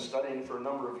I've been studying for a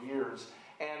number of years.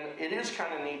 And it is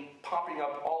kind of neat, popping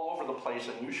up all over the place,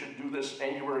 and you should do this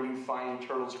anywhere you find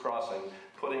turtles crossing,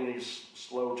 putting these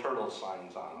slow turtle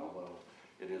signs on, although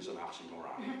it is an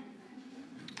oxymoron.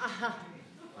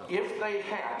 If they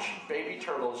hatch baby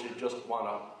turtles, you just want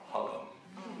to hug them.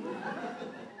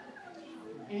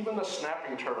 Even the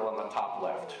snapping turtle on the top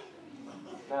left.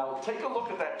 Now, take a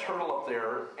look at that turtle up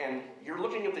there, and you're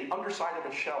looking at the underside of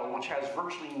its shell, which has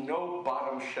virtually no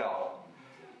bottom shell.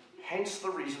 Hence the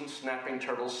reason snapping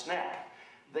turtles snap.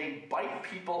 They bite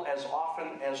people as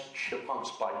often as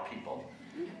chipmunks bite people.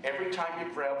 Every time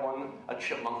you grab one, a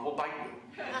chipmunk will bite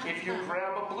you. If you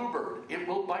grab a bluebird, it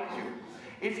will bite you.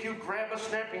 If you grab a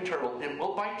snapping turtle, it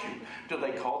will bite you. Do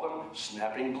they call them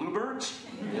snapping bluebirds?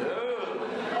 No.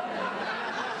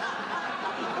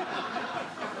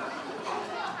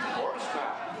 Of course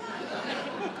not.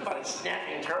 But it's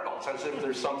snapping turtles, as if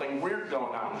there's something weird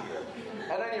going on here.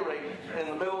 At any rate, in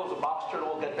the middle of the box turtle,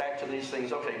 we'll get back to these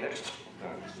things. Okay, next.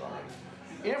 I'm sorry.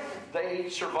 If they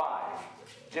survive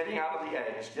getting out of the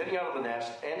eggs, getting out of the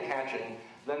nest, and hatching,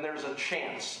 then there's a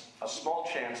chance, a small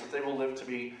chance, that they will live to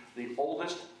be the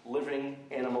oldest living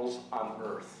animals on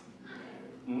Earth.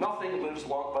 Nothing lives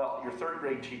long, well, your third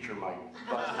grade teacher might,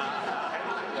 but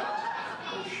anything else.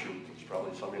 Oh, shoot, there's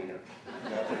probably some in here.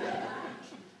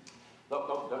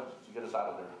 No, get us out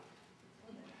of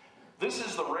there. This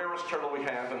is the rarest turtle we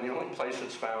have, and the only place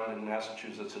it's found in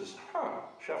Massachusetts is,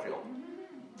 Sheffield.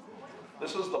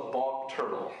 This is the bog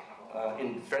turtle.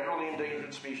 In federally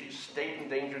endangered species, state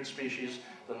endangered species,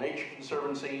 the Nature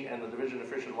Conservancy and the Division of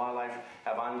Fish and Wildlife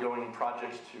have ongoing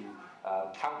projects to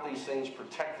count these things,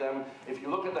 protect them. If you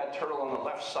look at that turtle on the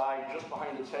left side, just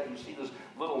behind its head, you see these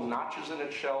little notches in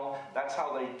its shell. That's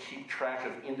how they keep track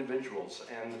of individuals.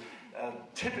 And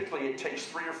typically it takes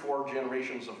 3 or 4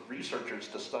 generations of researchers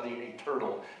to study a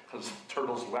turtle, because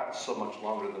turtles last so much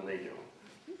longer than they do.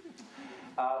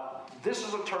 This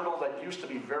is a turtle that used to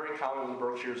be very common in the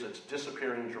Berkshires. It's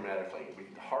disappearing dramatically. We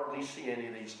hardly see any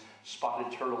of these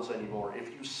spotted turtles anymore.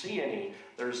 If you see any,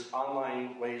 there's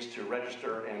online ways to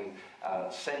register and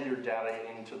send your data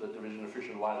into the Division of Fish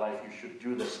and Wildlife. You should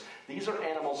do this. These are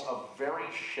animals of very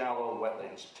shallow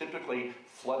wetlands, typically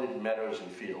flooded meadows and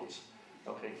fields.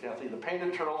 Okay, Kathy, the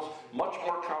painted turtles, much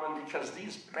more common because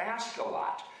these bask a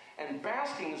lot. And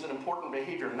basking is an important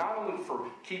behavior, not only for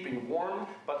keeping warm,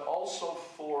 but also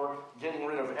for getting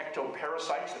rid of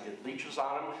ectoparasites that get leeches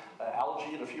on them,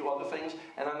 algae and a few other things.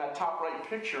 And on that top right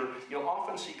picture, you'll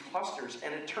often see clusters,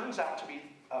 and it turns out to be,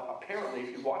 apparently,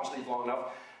 if you watch these long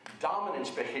enough, dominance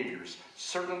behaviors.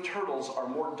 Certain turtles are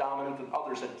more dominant than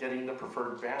others at getting the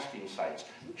preferred basking sites,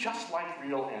 just like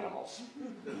real animals.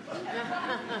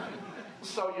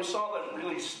 So you saw that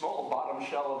really small bottom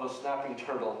shell of a snapping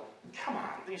turtle. Come on,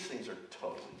 these things are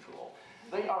totally cool.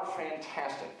 They are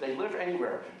fantastic. They live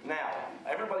anywhere. Now,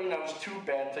 everybody knows 2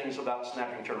 bad things about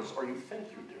snapping turtles, or you think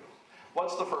you do.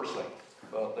 What's the first thing?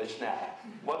 Well, they snap.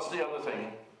 What's the other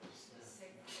thing?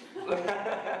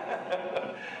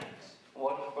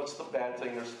 What's the bad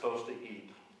thing they're supposed to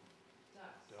eat?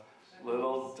 Ducks.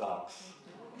 Little ducks.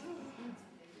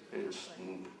 It's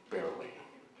barely.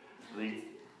 The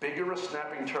bigger a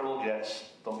snapping turtle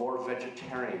gets, the more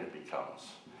vegetarian it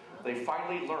becomes. They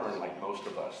finally learn, like most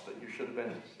of us, that you should have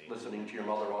been listening to your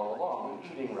mother all along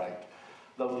and eating right.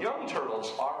 The young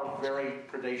turtles are very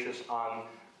predacious on,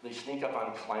 they sneak up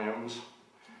on clams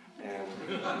and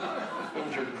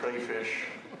injured crayfish,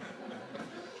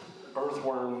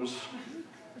 earthworms.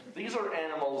 These are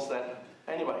animals that,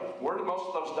 anyway, where do most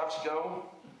of those ducks go?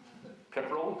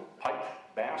 Pickerel,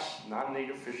 pike, bass,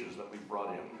 non-native fishes that we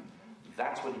brought in.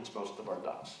 That's what eats most of our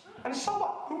ducks. And so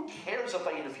what? Who cares if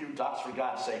they eat a few ducks, for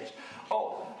God's sakes?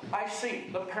 Oh, I see,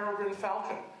 the peregrine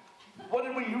falcon. What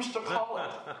did we used to call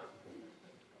it?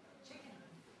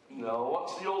 Chicken. No,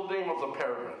 what's the old name of the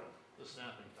peregrine? The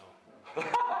snapping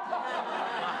falcon.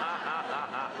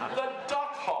 The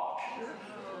duck hawk.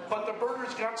 But the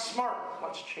birders got smart.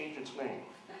 Let's change its name.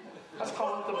 Let's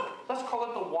call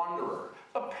it the wanderer,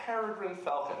 the peregrine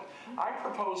falcon. I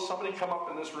propose somebody come up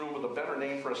in this room with a better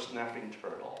name for a snapping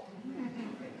turtle.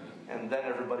 And then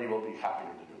everybody will be happier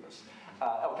to do this.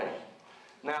 Okay,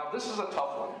 now this is a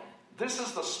tough one. This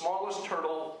is the smallest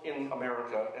turtle in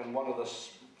America and one of the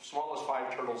smallest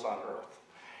 5 turtles on Earth.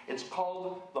 It's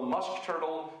called the musk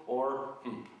turtle or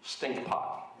stink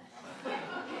pot.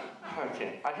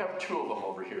 Okay, I have 2 of them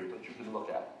over here that you can look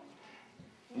at.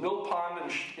 Mill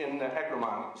Pond in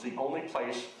Egremont is the only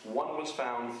place one was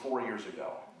found 4 years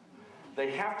ago.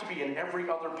 They have to be in every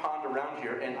other pond around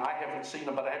here, and I haven't seen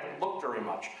them, but I haven't looked very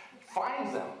much.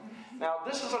 Find them. Now,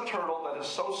 this is a turtle that is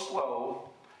so slow,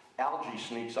 algae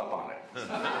sneaks up on it.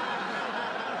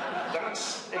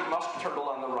 That's a musk turtle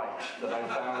on the right that I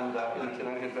found in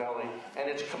Connecticut Valley, and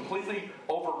it's completely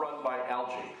overrun by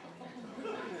algae.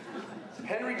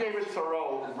 Henry David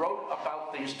Thoreau wrote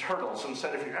about these turtles and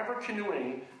said, if you're ever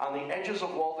canoeing on the edges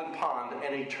of Walden Pond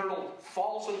and a turtle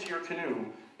falls into your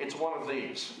canoe, it's one of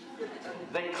these.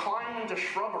 They climb into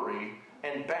shrubbery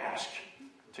and bask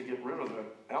to get rid of the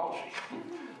algae,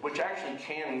 which actually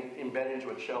can embed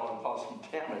into its shell and cause some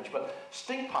damage. But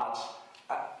stink pots,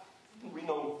 we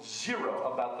know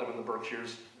 0 about them in the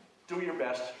Berkshires. do your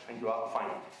best and go out and find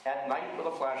them. At night with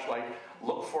a flashlight,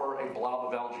 look for a blob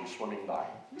of algae swimming by.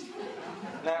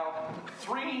 Now,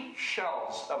 3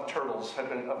 shells of turtles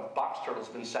of box turtles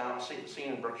have been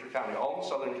seen in Berkshire County, all in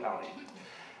Southern County.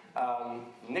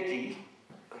 Nikki,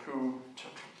 who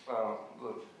took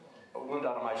the wind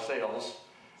out of my sails,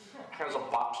 has a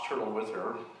box turtle with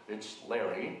her. It's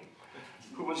Larry,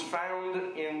 who was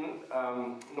found in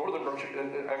northern Berkshire,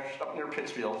 up near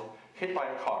Pittsfield, hit by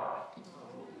a car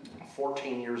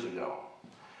 14 years ago.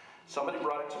 Somebody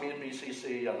brought it to me at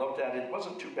BCC. I looked at it. It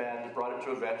wasn't too bad. I brought it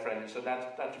to a vet friend. He said,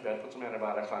 that's not too bad. Put some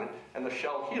antibiotics on it. And the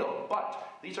shell healed. But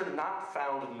these are not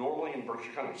found normally in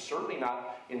Berkshire County, certainly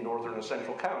not in northern or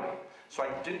central county. So I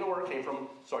didn't know where it came from,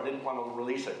 so I didn't want to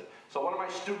release it. So one of my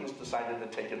students decided to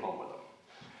take it home with him.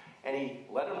 And he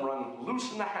let him run loose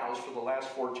in the house for the last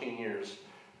 14 years.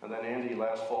 And then Andy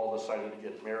last fall decided to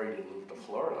get married and move to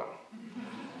Florida.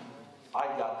 I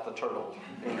got the turtle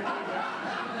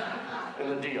in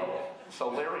the deal. So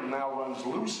Larry now runs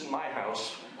loose in my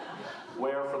house,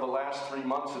 where for the last 3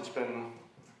 months it's been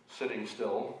sitting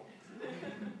still.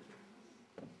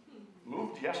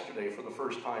 Moved yesterday for the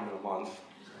first time in a month.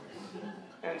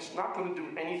 And it's not going to do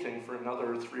anything for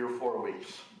another 3 or 4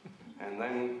 weeks. And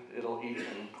then it'll eat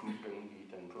and poop and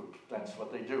eat and poop. That's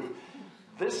what they do.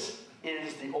 This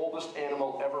is the oldest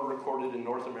animal ever recorded in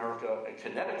North America, a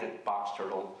Connecticut box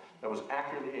turtle that was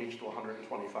accurately aged to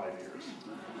 125 years.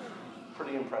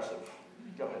 Pretty impressive.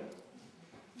 Go ahead.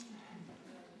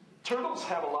 Turtles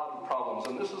have a lot of problems,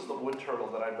 and this is the wood turtle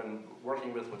that I've been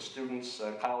working with students.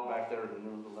 Kyle back there, who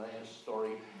knew the last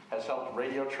story, has helped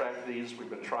radio track these. We've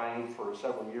been trying for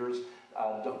several years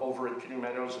over at Canoe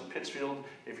Meadows in Pittsfield.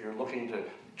 If you're looking to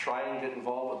try and get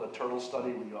involved with a turtle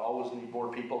study, we always need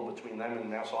more people between them and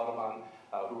Massachusetts Audubon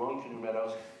who own Canoe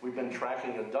Meadows. We've been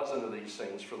tracking a dozen of these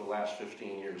things for the last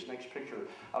 15 years. Next picture,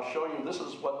 I'll show you, this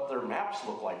is what their maps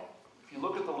look like. If you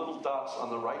look at the little dots on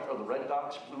the right are the red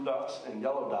dots, blue dots, and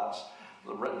yellow dots.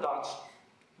 The red dots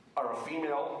are a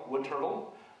female wood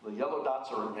turtle, the yellow dots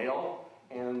are a male,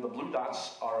 and the blue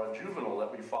dots are a juvenile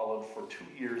that we followed for 2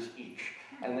 years each.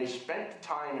 And they spent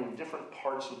time in different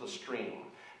parts of the stream.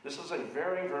 This is a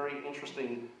very, very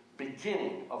interesting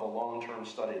beginning of a long-term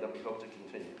study that we hope to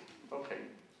continue. Okay.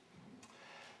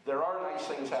 There are nice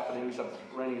things happening, except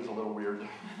Rennie's a little weird.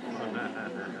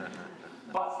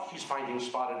 But he's finding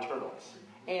spotted turtles.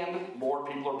 And more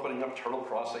people are putting up turtle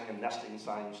crossing and nesting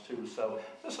signs too, so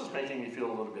this is making me feel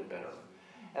a little bit better.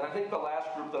 And I think the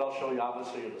last group that I'll show you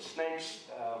obviously are the snakes.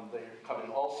 They come in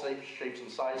all shapes and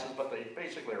sizes, but they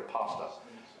basically are pasta.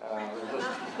 They're just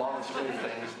long, skinny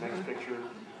things. Next picture.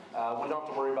 We don't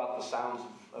have to worry about the sounds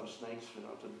of snakes, we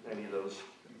don't have to any of those.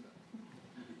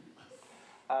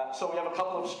 So we have a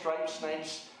couple of striped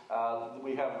snakes.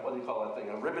 We have, what do you call that thing,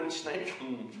 a ribbon snake,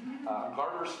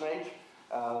 garter snake.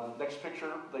 Next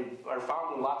picture, they are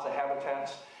found in lots of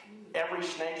habitats. Every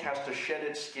snake has to shed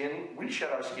its skin. We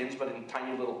shed our skins, but in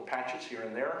tiny little patches here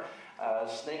and there.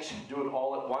 Snakes do it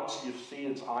all at once. You see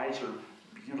its eyes are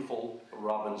beautiful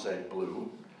robin's egg blue.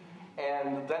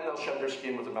 And then they'll shed their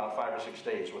skin within about 5 or 6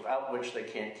 days, without which they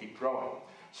can't keep growing.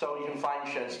 So you can find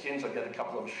shed skins. I've got a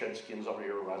couple of shed skins over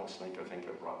here, a rattlesnake I think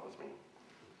I brought with me.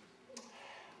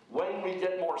 When we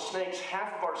get more snakes,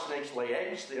 half of our snakes lay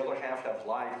eggs, the other half have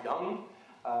live young.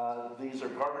 These are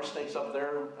garter snakes up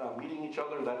there meeting each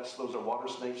other. Those are water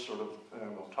snakes, sort of,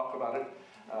 we'll talk about it.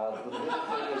 The middle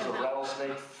thing is a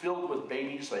rattlesnake filled with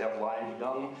babies. They have live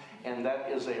young. And that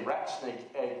is a rat snake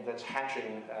egg that's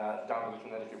hatching down in the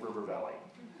Connecticut River Valley.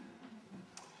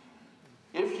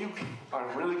 If you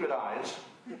have really good eyes,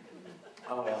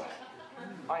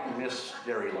 I miss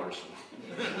Gary Larson.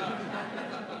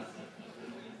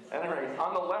 Anyway,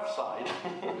 on the left side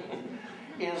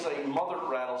is a mother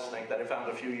rattlesnake that I found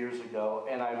a few years ago,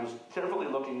 and I was carefully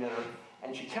looking at her,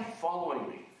 and she kept following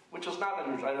me, which is not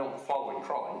unusual. I don't follow and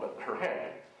crawling, but her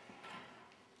head.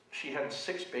 She had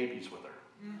 6 babies with her.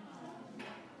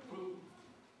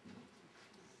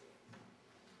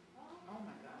 Oh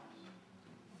my gosh.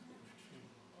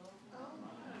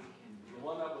 The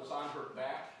one that was on her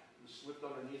back slipped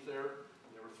underneath there,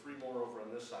 and there were 3 more over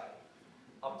on this side.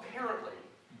 Apparently,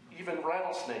 even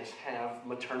rattlesnakes have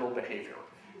maternal behavior,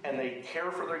 and they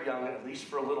care for their young, at least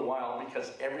for a little while,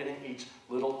 because everything eats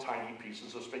little tiny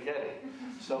pieces of spaghetti.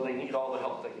 So they need all the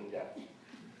help they can get.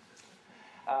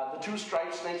 The 2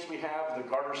 striped snakes we have, the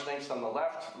garter snakes on the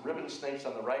left, the ribbon snakes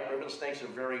on the right. Ribbon snakes are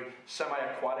very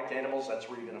semi-aquatic animals. That's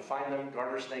where you're going to find them.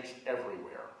 Garter snakes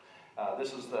everywhere.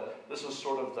 This is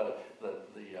sort of the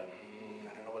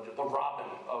robin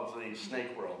of the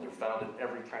snake world. They're found in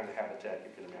every kind of habitat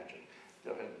you can imagine.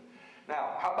 Go ahead.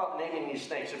 Now, how about naming these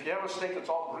snakes? If you have a snake that's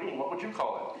all green, what would you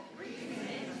call it?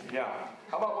 Yeah.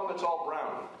 How about one that's all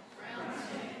brown?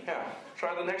 Yeah.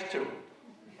 Try the next two.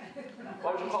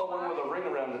 What would you call one with a ring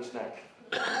around its neck?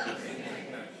 Go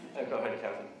ahead,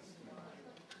 Kevin.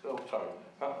 Oh, sorry.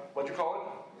 Huh? What'd you call it?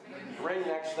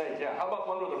 Ring-neck snake. Yeah. How about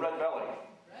one with a red belly?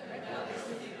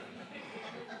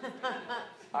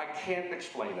 I can't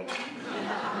explain it.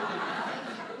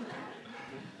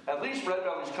 At least red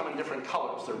bellies come in different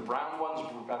colors. There are brown ones,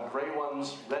 gray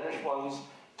ones, reddish ones.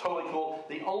 Totally cool.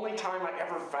 The only time I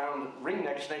ever found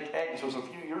ring-neck snake eggs was a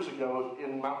few years ago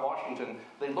in Mount Washington.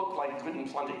 They look like Good and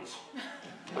Plenty's.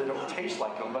 They don't taste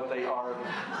like them, but they are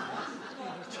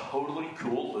totally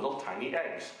cool little tiny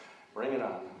eggs. Bring it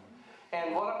on.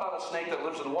 And what about a snake that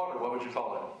lives in water? What would you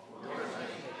call it? Water snake.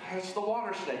 It's the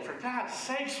water snake. For God's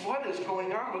sakes, what is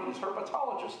going on with these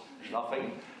herpetologists?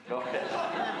 Nothing. Go ahead.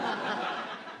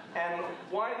 And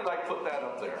why did I put that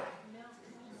up there?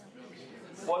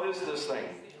 What is this thing?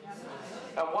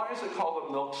 And why is it called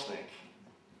a milk snake?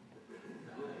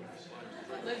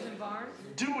 Lives in barns?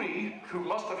 Dewey, who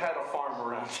must have had a farm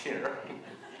around here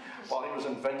while he was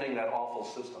inventing that awful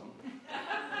system.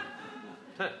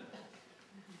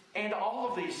 And all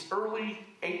of these early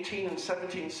 18th and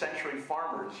 17th century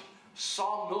farmers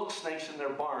saw milk snakes in their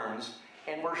barns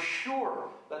and were sure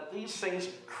that these things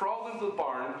crawled into the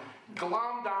barn,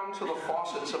 glommed onto the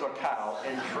faucets of a cow,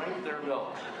 and drank their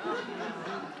milk.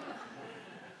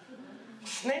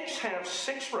 Snakes have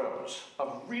 6 rows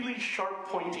of really sharp,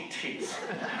 pointy teeth.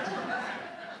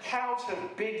 Cows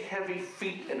have big, heavy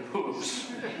feet and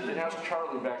hooves. And ask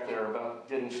Charlie back there about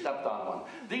getting stepped on one.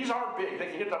 These are big. They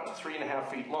can get up to 3.5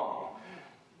 feet long.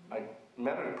 I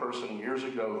met a person years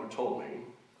ago who told me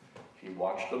he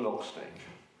watched a milk snake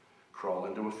crawl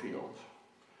into a field,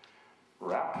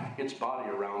 wrap its body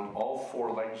around all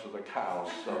 4 legs of the cow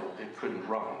so it couldn't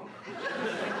run,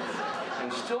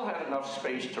 and still had enough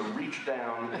space to reach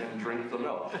down and drink the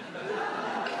milk.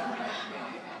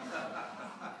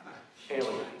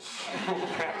 Aliens.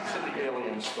 Back to the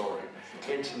alien story.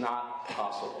 It's not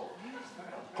possible.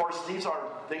 Of course,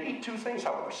 they eat 2 things,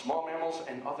 however, small mammals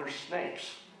and other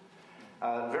snakes.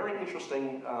 Very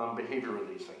interesting behavior of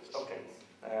these things. Okay,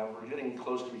 we're getting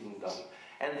close to being done.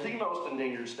 And the most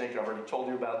endangered snake, I've already told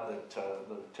you about,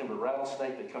 the timber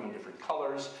rattlesnake. They come in different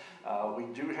colors. We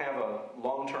do have a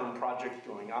long-term project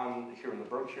going on here in the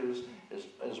Berkshires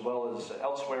as well as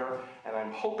elsewhere. And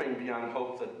I'm hoping beyond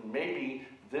hope that maybe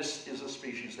this is a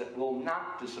species that will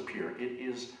not disappear. It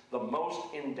is the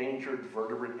most endangered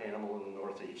vertebrate animal in the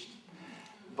Northeast.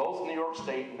 Both New York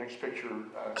State, next picture,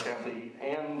 Kathy,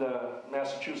 and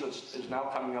Massachusetts is now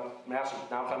coming up. Mass is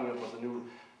now coming up with a new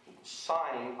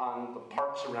sign on the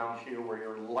parks around here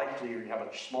where you have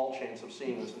a small chance of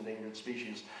seeing this endangered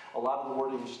species. A lot of the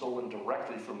wording is stolen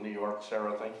directly from New York.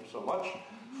 Sarah, thank you so much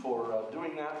for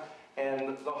doing that.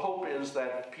 And the hope is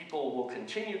that people will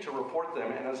continue to report them.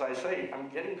 And as I say, I'm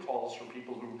getting calls from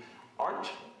people who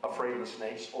aren't afraid of the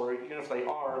snakes, or even if they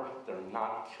are, they're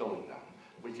not killing them.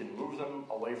 We can move them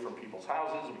away from people's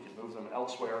houses. We can move them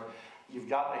elsewhere. You've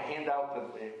got a handout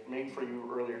that we made for you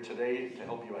earlier today to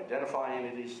help you identify any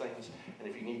of these things. And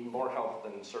if you need more help,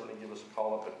 then certainly give us a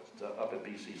call up at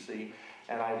BCC.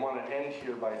 And I want to end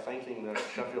here by thanking the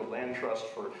Sheffield Land Trust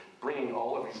for bringing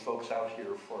all of you folks out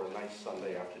here for a nice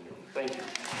Sunday afternoon. Thank you.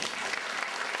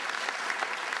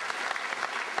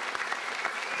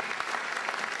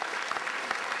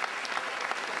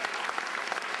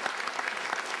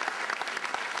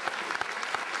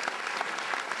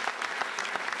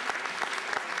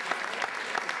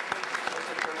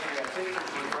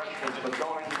 But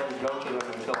don't anybody go to them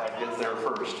until I get there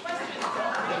first. There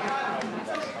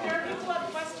are people have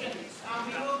questions.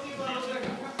 We will do a...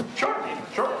 Sure.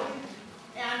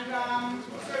 And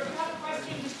so if you have a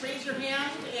question, just raise your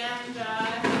hand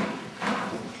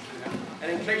And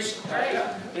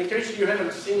in case you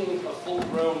haven't seen a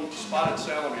full-grown spotted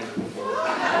salamander before.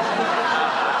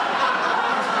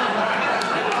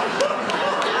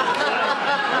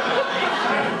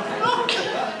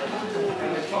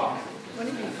 And they talk.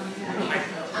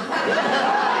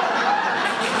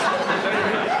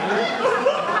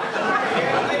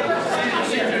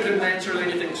 See if you didn't answer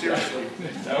anything seriously.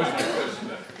 That was my question.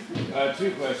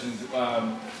 2 questions.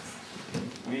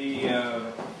 The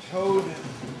toad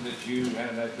that you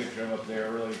had that picture of up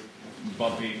there, really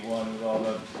bumpy one with all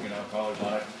the colors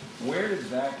on it. Where did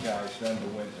that guy spend the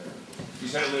winter? You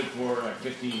said it lived for like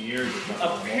 15 years or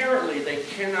something. Apparently, they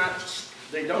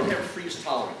don't have freeze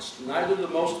tolerance. Neither do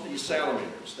most of these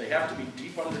salamanders. They have to be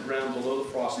deep underground below the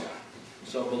frost line.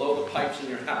 So below the pipes in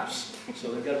your house.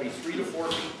 So they've got to be 3 to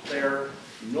 4 feet there.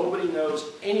 Nobody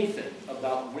knows anything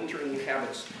about wintering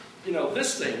habits you know,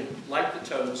 this thing, like the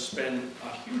toads, spend a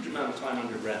huge amount of time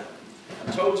underground.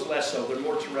 Toads less so, they're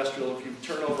more terrestrial. If you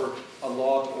turn over a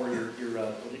log or your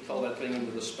what do you call that thing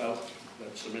under the spout,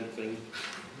 that cement thing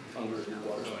under your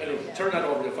water. Anyway, turn that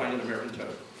over, you'll find an American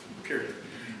toad, period.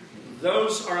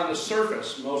 Those are on the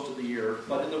surface most of the year,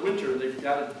 but in the winter they've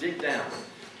got to dig down.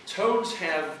 Toads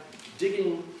have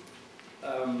digging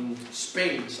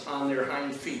spades on their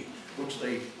hind feet, which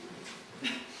they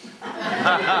it's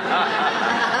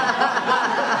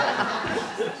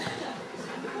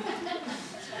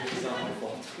not my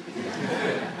fault.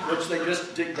 Which they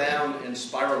just dig down and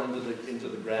spiral into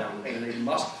the ground, and they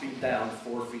must be down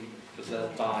 4 feet because they'll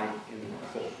die in the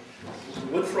cold.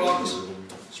 Wood frogs,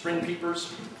 spring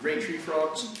peepers, gray tree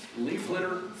frogs, leaf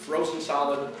litter, frozen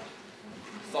solid,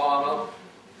 thaw up.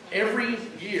 Every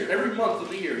year, every month of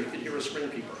the year, you can hear a spring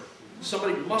peeper.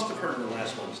 Somebody must have heard them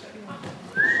last Wednesday.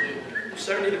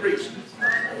 70 degrees.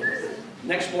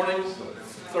 Next morning,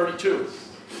 32.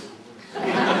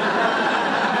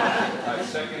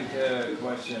 Second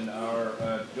question. Our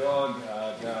dog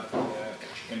got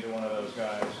into one of those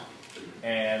guys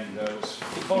and was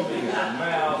foaming in the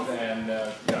mouth and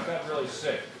got really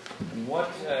sick. What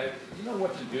you know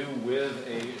what to do with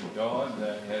a dog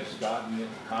that has gotten in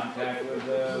contact with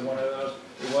one of those?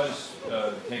 It was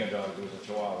the king of dogs. It was a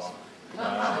Chihuahua. It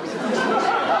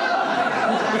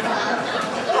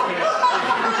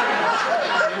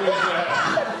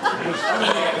was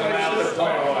foaming in the mouth for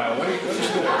quite a while. What do you do?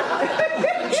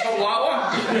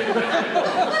 Chihuahua?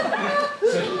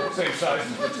 Same size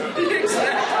as the toad.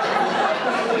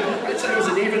 Exactly. I'd say it was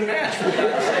an even match for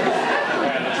that.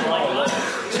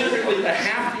 Typically,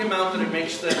 half the amount that it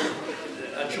makes them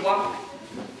a Chihuahua.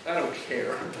 I don't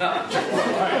care about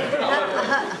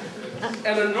Chihuahua.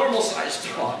 And a normal-sized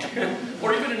dog,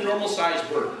 or even a normal-sized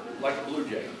bird, like a blue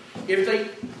jay, if they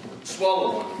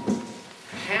swallow one,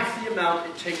 half the amount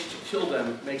it takes to kill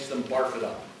them makes them barf it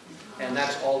up. And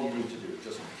that's all you need to do,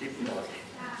 just keep them barfing.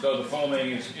 So the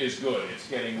foaming is good. It's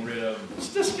getting rid of...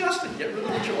 It's disgusting. Get rid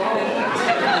of the Chihuahua.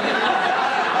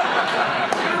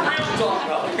 You're a real dog,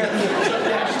 though.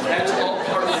 That's all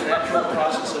part of the natural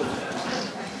process of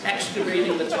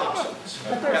excavating the toxins.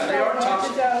 But there's no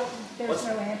antidote. There's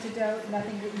no antidote.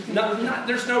 Nothing that you can do.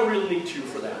 There's no real need to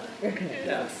for that.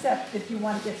 Yeah. Except if you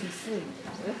want to get some sleep.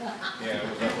 Yeah, it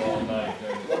was up all night.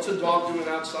 What's a dog doing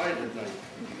outside at night?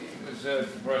 It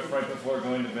was right before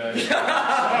going to bed.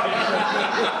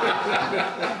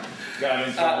 Got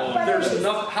in trouble. There's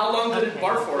enough. How long did it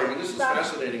barf for? I mean, this is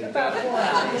fascinating. About 4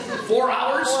 hours. 4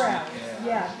 hours? 4 hours.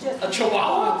 Yeah. Just A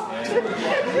Chihuahua?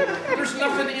 Yeah. There's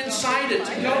nothing inside it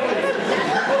to go with.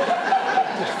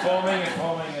 Just foaming and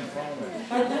foaming and foaming.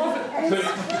 I love it.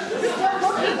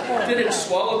 Did it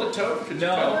swallow the toad? Could you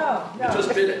tell? No. It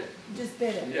just bit it. Just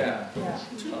bit it. Yeah.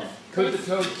 Could the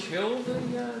toad kill the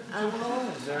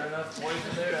Chihuahua? Is there enough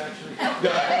poison there to actually get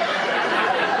rid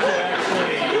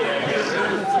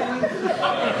of the thing?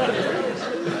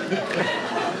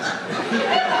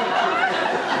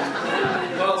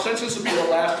 Well, since this will be the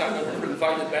last time I'm ever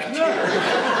invited back here,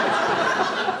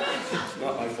 it's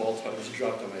not my fault. I was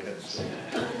dropped on my head.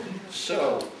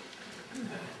 So,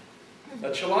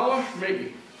 a Chihuahua,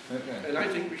 maybe. Okay. And I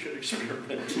think we should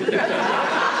experiment.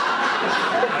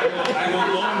 I will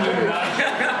loan you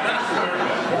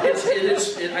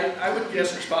I would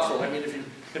guess it's possible. I mean, if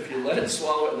you let it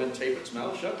swallow it and then tape its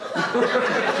mouth shut.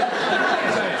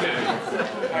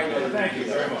 Scientific. I know. Thank you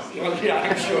very much. Well, yeah,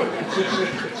 I'm sure.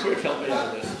 Quick, help me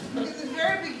out with this. In the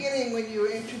very beginning, when you were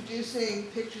introducing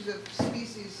pictures of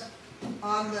species,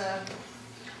 on the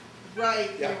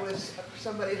right, Yeah. there was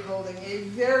somebody holding a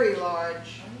very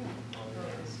large.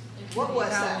 What was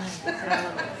that?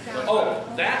 Oh,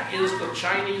 that is the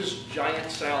Chinese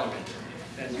giant salamander.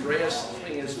 Andreas, the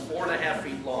thing is 4.5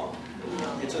 feet long.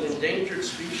 It's an endangered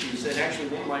species, and actually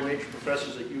one of my major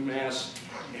professors at UMass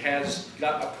has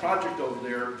got a project over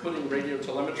there putting radio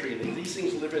telemetry in. These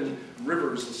things live in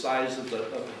rivers the size of the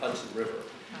Hudson River,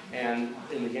 and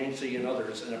in the Yangtze and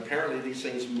others, and apparently these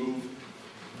things move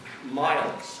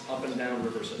miles up and down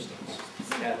river systems.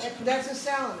 That's a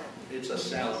salamander. It's a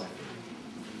salamander.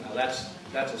 Now that's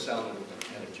a salamander with an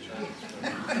attitude.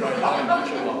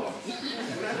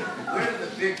 Where do the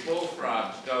big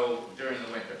bullfrogs go during the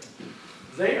winter?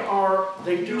 They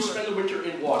do spend the winter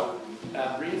in water.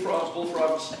 Green frogs,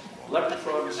 bullfrogs, leopard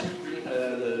frogs,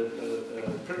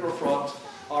 the prickle frogs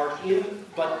are in,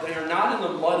 but they are not in the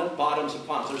mud bottoms of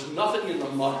ponds. There's nothing in the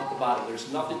mud at the bottom. There's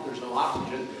no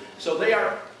oxygen. So they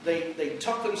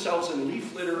tuck themselves in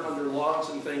leaf litter under logs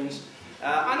and things.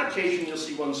 On occasion you'll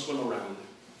see one swim around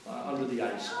under the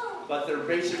ice. But they're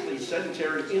basically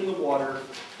sedentary in the water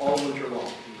all winter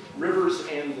long. rivers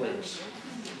and lakes.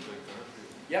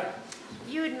 Yeah.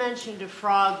 You had mentioned a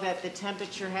frog that the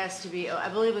temperature has to be, I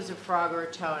believe it was a frog or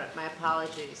a toad, my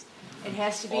apologies. It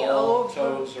has to be All over.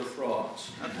 toads are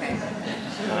frogs. Okay.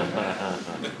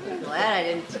 Glad I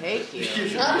didn't take you.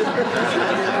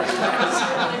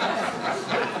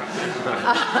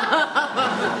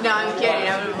 No, I'm kidding.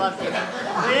 I would have loved it.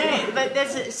 But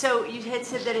anyway, so you had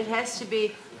said that it has to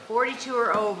be 42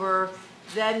 or over.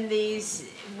 Then these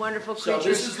wonderful creatures come out. So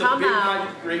this is the big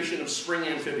migration of spring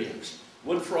amphibians.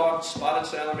 Wood frogs, spotted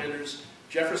salamanders,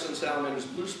 Jefferson salamanders,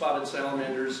 blue spotted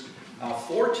salamanders,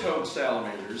 four-toed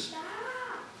salamanders.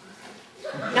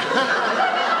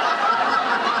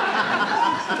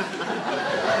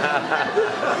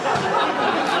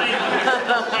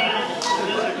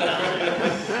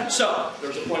 So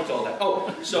there's a point to all that.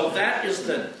 Oh, so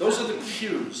those are the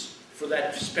cues for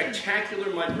that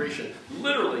spectacular migration.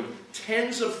 Literally,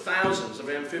 tens of thousands of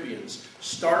amphibians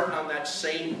start on that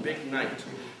same big night.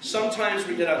 Sometimes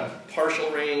we get a partial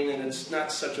rain and it's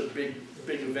not such a big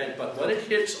event, but when it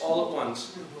hits all at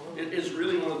once, it is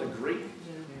really one of the great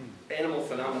animal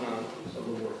phenomena of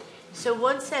the world. So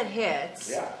once that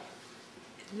hits,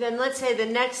 then let's say the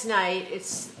next night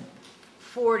it's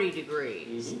 40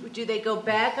 degrees. Do they go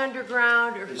back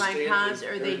underground or find ponds,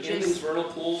 or they in these just vernal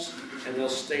pools and they'll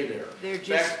stay there? They're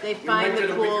just they find the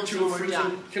pools and we're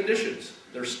done. Conditions.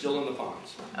 They're still in the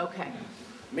ponds. Okay.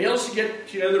 Males get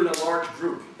together in a large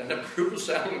group, and a group of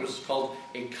salamanders is called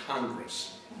a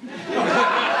congress. More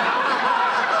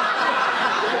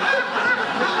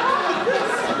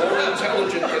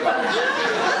intelligent than ours.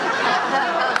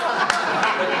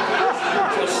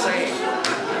 Just saying.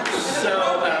 So,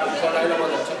 but I don't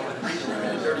want to talk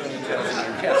dirty details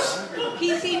here. Yes.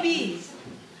 PCBs.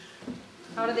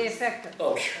 How do they affect them?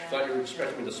 Oh, I thought you were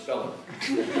expecting me to spell it.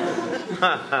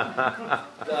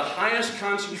 The highest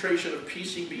concentration of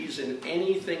PCBs in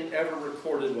anything ever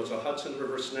recorded was a Hudson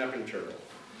River snapping turtle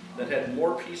that had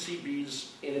more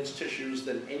PCBs in its tissues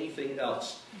than anything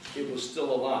else. It was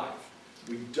still alive.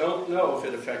 We don't know if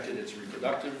it affected its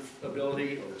reproductive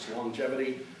ability or its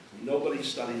longevity. Nobody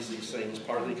studies these things,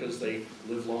 partly because they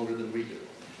live longer than we do.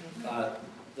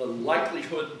 The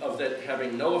likelihood of that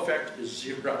having no effect is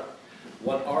zero.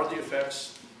 What are the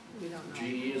effects?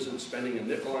 GE isn't spending a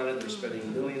nickel on it. They're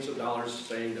spending millions of dollars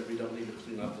saying that we don't need to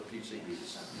clean up the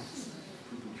PCBs.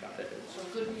 So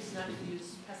good reason not to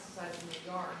use pesticides in the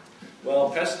yard.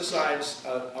 Well, pesticides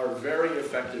are very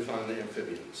effective on the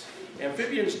amphibians.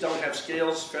 Amphibians don't have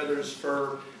scales, feathers,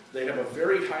 fur. They have a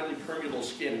very highly permeable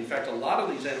skin. In fact, a lot of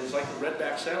these animals, like the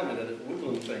redback salamander, that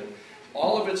woodland thing,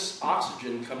 all of its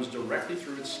oxygen comes directly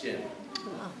through its skin.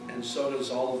 And so does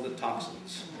all of the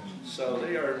toxins. So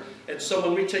they are, and so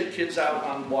when we take kids out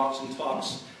on walks and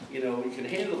talks, you know, we can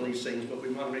handle these things, but we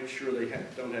want to make sure they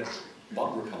don't have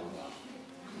bug repellent on,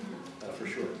 for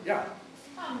sure. Yeah?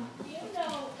 Do you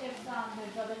know if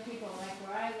there's other people, like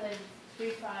where I live, 3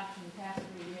 frogs in the past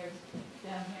 3 years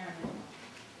down here, and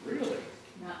Really?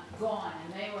 not gone,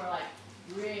 and they were like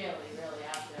really out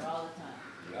there all the time.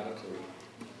 Not a clue.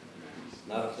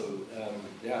 Not a clue.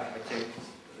 Yeah, I can't.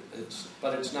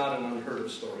 But it's not an unheard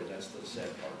of story. That's the sad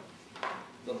part.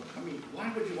 I mean,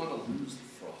 why would you want to lose the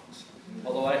frogs?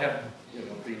 Although I have,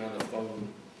 been on the phone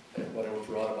at whatever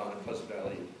for Audubon in Pleasant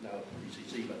Valley, now at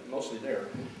BCC, but mostly there,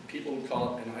 people would call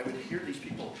up, and I would hear these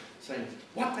people saying,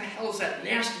 "What the hell is that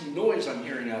nasty noise I'm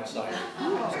hearing outside?"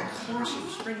 It's a chorus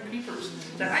of spring peepers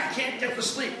that I can't get to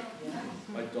sleep.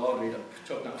 My dog ate a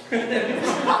choke now.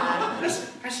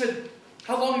 I said,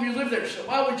 "How long have you lived there?" She said,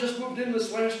 "Well, we just moved in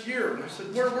this last year." And I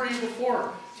said, "Where were you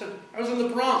before?" I said, "I was in the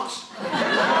Bronx."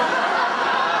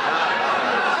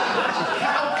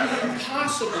 How could you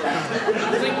possibly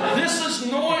think this is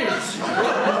noise?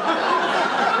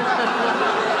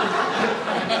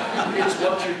 It's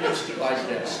what you're used to, I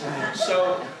guess.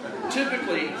 So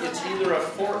typically, it's either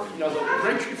the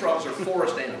great tree frogs are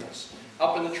forest animals,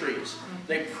 up in the trees.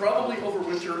 They probably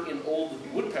overwinter in old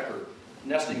woodpecker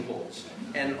nesting holes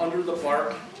and under the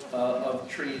bark of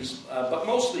trees, but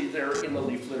mostly they're in the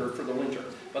leaf litter for the winter.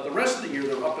 But the rest of the year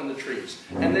they're up in the trees.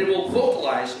 And they will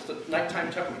vocalize if the nighttime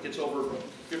temperature gets over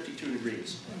 52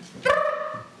 degrees.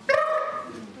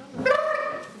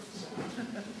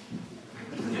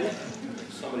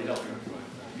 Somebody help me.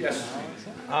 Yes?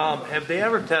 Have they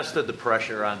ever tested the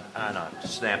pressure on a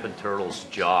snapping turtle's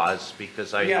jaws?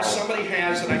 Because Yeah, somebody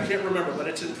has, and I can't remember, but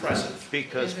it's impressive.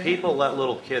 Because people let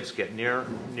little kids get near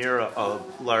a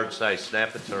large-sized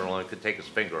snapping turtle, and it could take his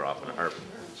finger off in a heartbeat.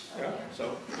 Yeah, so.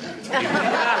 Oh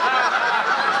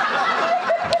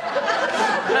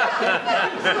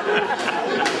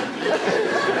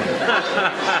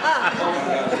my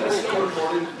God, that's still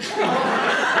recording.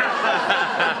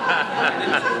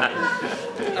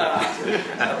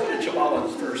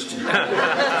 Chihuahuas first.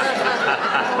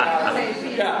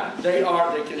 Yeah, they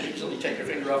can easily take your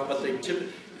finger off, but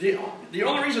the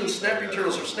only reason snapping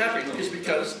turtles are snapping is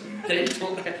because they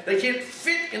can't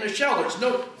fit in a shell. There's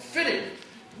no fitting.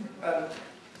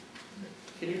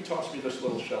 Can you toss me this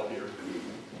little shell here?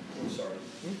 I'm sorry.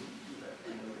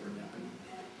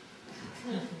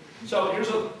 So here's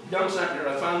a young snapping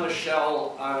turtle. I found the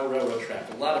shell on a railroad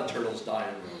track. A lot of turtles die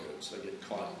on railroads. They get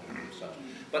caught and such.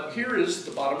 But here is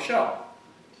the bottom shell.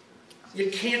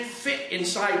 You can't fit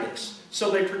inside this.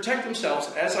 So they protect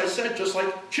themselves, as I said, just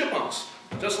like chipmunks,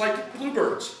 just like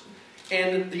bluebirds.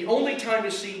 And the only time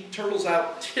you see turtles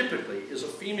out, typically, is a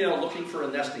female looking for a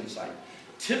nesting site.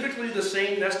 Typically the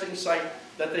same nesting site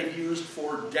that they've used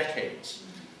for decades.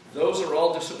 Those are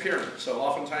all disappearing. So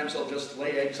oftentimes they'll just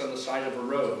lay eggs on the side of a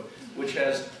road, which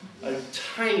has a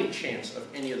tiny chance of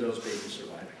any of those babies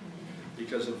surviving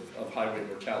because of highway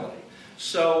mortality.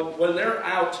 So when they're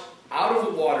out of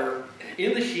the water,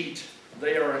 in the heat,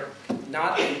 they are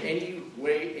not in any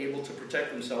way able to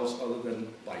protect themselves other than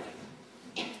biting.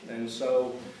 And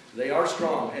so they are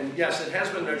strong. And yes, it has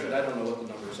been measured. I don't know what the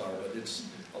numbers are, but it's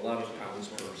a lot of pounds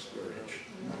per square inch.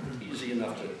 Easy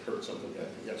enough to hurt something bad.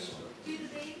 Yes? Do the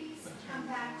babies come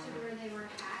back to where they were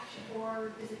hatched,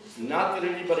 or is it just... Not that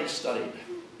anybody studied.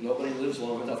 Nobody lives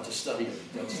long enough to study them.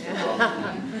 That's the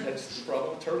problem. That's the problem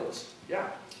with turtles.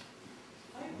 Yeah?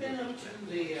 I've been up to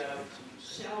the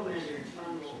Salamander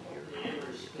tunnel in the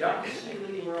Amherst. Yeah. I haven't seen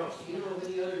anywhere else. Do you know of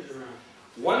any others around?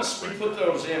 Once we put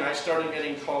those in, I started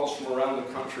getting calls from around the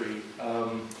country.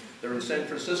 They're in San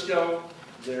Francisco,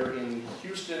 they're in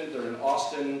Houston, they're in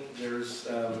Austin, there's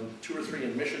 2 or 3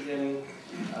 in Michigan.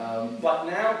 But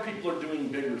now people are doing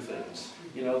bigger things.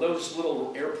 You know, those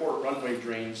little airport runway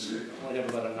drains only have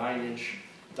about a 9-inch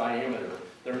diameter.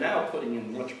 They're now putting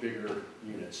in much bigger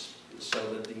units so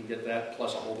that they can get that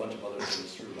plus a whole bunch of other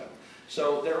things through them.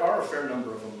 So there are a fair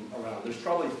number of them around. There's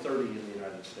probably 30 in the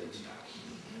United States now.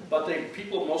 But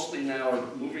people mostly now are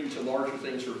moving to larger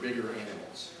things for bigger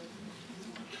animals.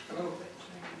 Hello.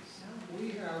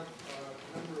 We have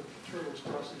a number of turtles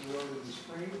crossing the road in the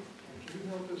spring. And can you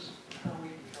help us how we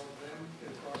can help them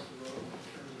get across the road in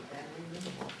terms of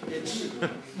handling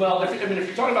them? Well, if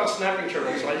you're talking about snapping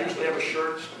turtles, I usually have a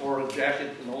shirt or a jacket,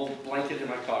 an old blanket in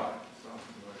my car.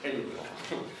 And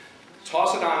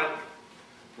toss it on it,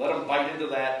 let them bite into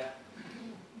that.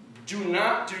 Do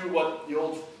not do what the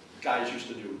old guys used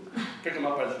to do. Pick them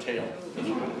up by the tail, because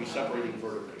you're going to be separating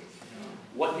vertebrae.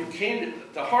 What you can do,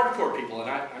 the hardcore people, and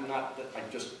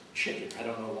I'm just chicken, I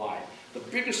don't know why. The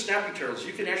biggest snapping turtles,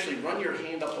 you can actually run your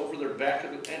hand up over their back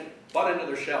and butt into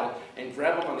their shell and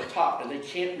grab them on the top, and they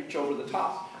can't reach over the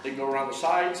top. They can go around the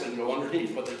sides and go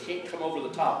underneath, but they can't come over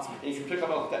the top. And you can pick them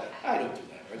up like that. I don't do that.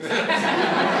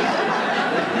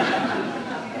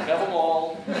 I have them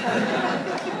all.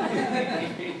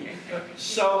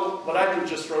 So what I do is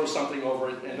just throw something over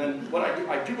it, and then what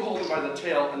I do hold them by the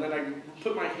tail, and then I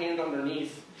put my hand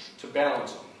underneath to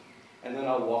balance them. And then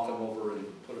I'll walk them over and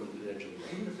put them to the edge of the road.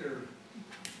 Even if they're a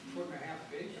foot and a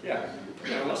half big? Yeah,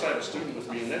 unless I have a student with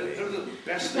me, and they're the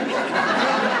best thing.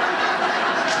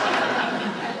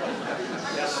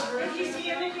 Yes? If you see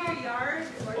them in your yard,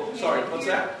 or Oh, sorry, what's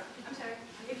that? I'm sorry.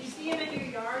 If you see them in your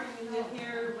yard and you live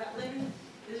near wetlands,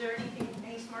 is there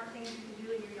any smart things you can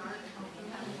do in your yard to help them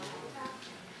have a habitat?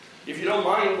 If you don't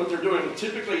mind what they're doing,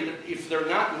 typically, if they're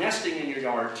not nesting in your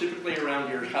yard, typically around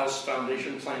your house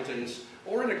foundation plantings,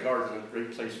 or in a garden, a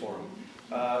great place for them,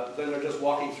 then they're just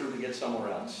walking through to get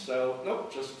somewhere else. So,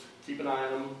 nope, just keep an eye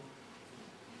on them.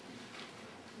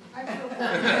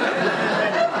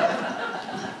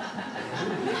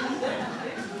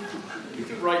 You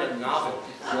could write a novel.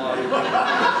 Sorry.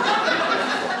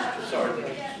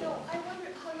 Yeah, no, I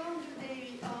wonder how long do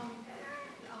they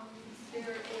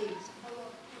their eggs? How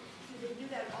long, do they do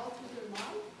that all through their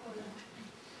life, or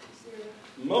is there?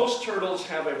 Most turtles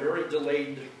have a very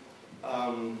delayed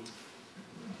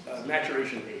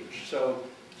maturation age. So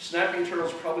snapping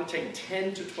turtles probably take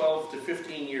 10 to 12 to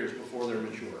 15 years before they're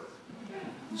mature.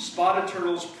 Spotted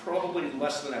turtles probably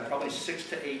less than that, probably 6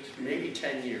 to 8, maybe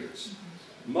 10 years.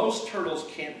 Most turtles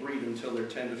can't breed until they're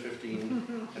 10 to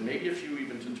 15, and maybe a few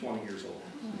even to 20 years old.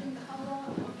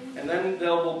 And then they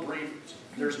will breed.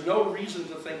 There's no reason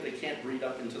to think they can't breed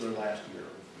up into their last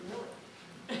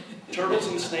year. Turtles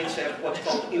and snakes have what's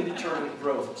called indeterminate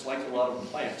growth. It's like a lot of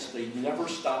plants. They never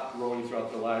stop growing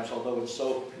throughout their lives, although it's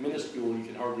so minuscule you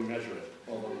can hardly measure it.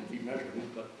 Although we keep measuring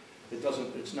it, but it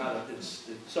doesn't, it's not,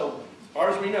 so as far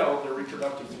as we know, they're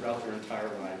reproductive throughout their entire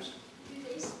lives. Do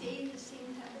they stay in the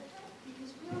same habitat?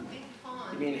 Because we're a big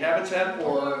pond. You mean habitat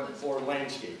or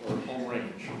landscape or home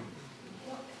range?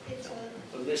 Well, it's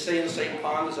a, Do they stay in the same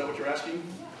pond? Is that what you're asking?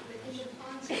 in the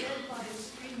pond surrounded by the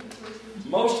stream.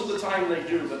 Most of the time they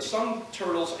do, but some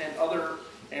turtles and other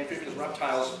amphibians and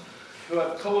reptiles who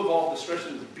have co-evolved,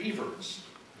 especially with beavers,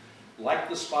 like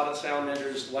the spotted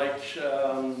salamanders, like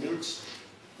newts.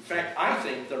 In fact, I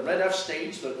think the red F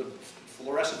stage, the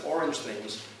fluorescent orange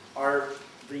things, are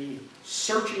the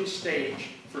searching stage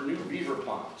for new beaver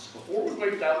ponds. Before we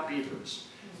wiped out beavers,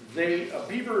 a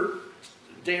beaver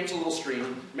dams a little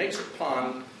stream, makes a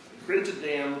pond, creates a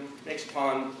dam, makes a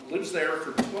pond, lives there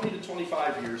for 20 to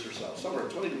 25 years or so, somewhere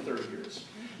 20 to 30 years.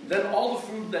 Then all the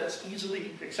food that's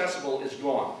easily accessible is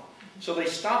gone. So they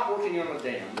stop working on the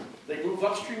dam, they move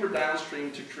upstream or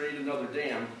downstream to create another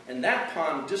dam, and that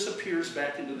pond disappears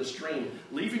back into the stream,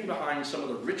 leaving behind some of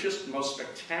the richest, most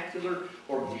spectacular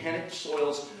organic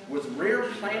soils with rare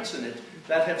plants in it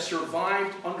that have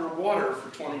survived underwater for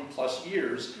 20 plus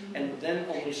years and then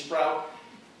only sprout.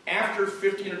 After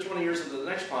 15 or 20 years into the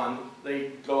next pond,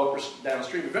 they go up or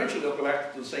downstream. Eventually they'll go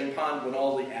back to the same pond when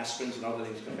all the aspens and other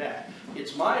things come back.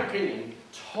 It's my opinion,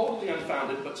 totally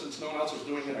unfounded, but since no one else is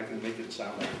doing it, I can make it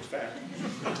sound like it's fact.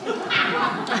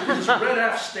 These red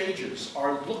F stages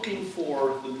are looking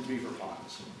for the new beaver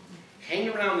ponds. Hang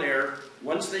around there.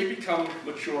 Once they become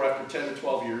mature after 10 to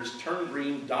 12 years, turn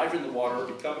green, dive in the water,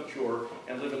 become mature,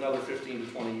 and live another 15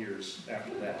 to 20 years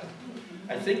after that.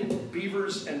 I think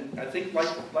beavers, and I think like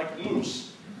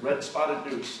moose,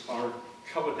 red-spotted moose, are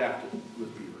co-adapted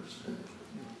with beavers.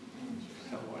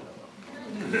 How do I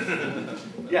know?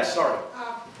 Yes, sorry.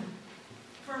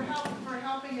 For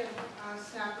helping a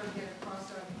snapper get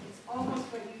across, it's almost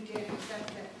what you did, except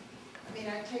that, I mean,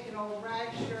 I'd take an old rag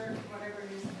shirt, whatever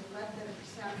it is, and let the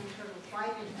snapping turtle bite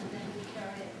it, and then we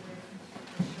carry it with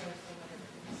the shirt or whatever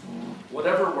it is.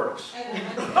 Whatever works.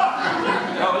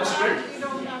 No, it's great. You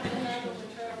don't have to handle the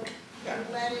turtle. You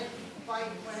let it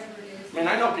bite whatever it is. I mean,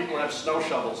 I know people have snow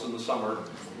shovels in the summer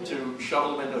to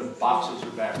shovel them into boxes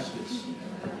or baskets.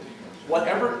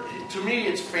 Whatever, to me,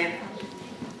 it's fantastic.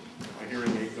 My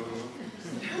hearing aid going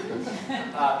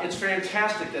on. It's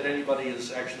fantastic that anybody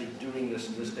is actually doing this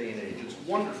in this day and age. It's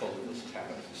wonderful that this is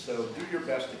happening. So do your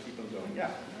best to keep them going.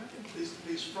 Yeah.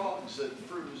 These frogs that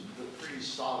freeze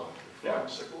solid, frog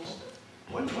sickles,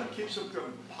 what keeps them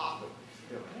from popping?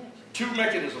 Two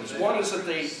mechanisms. One is that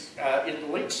they, in the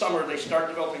late summer, they start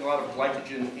developing a lot of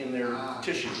glycogen in their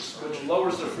tissues, which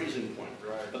lowers their freezing point.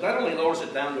 But that only lowers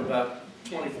it down to about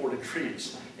 24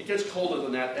 degrees. It gets colder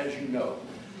than that, as you know.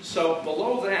 So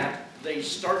below that, they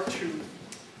start to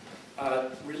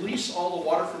release all the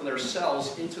water from their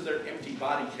cells into their empty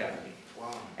body cavity.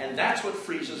 Wow. And that's what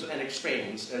freezes and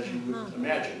expands, as you would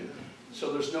imagine.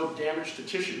 So there's no damage to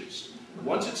tissues.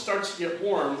 Once it starts to get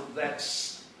warm, that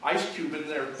ice cube in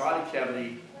their body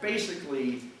cavity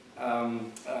basically,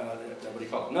 what do you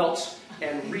call it, melts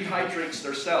and rehydrates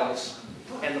their cells.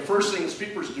 And the first thing the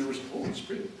speakers do is, oh, it's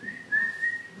spring.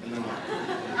 And then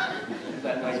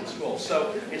that night at school.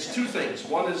 So it's two things.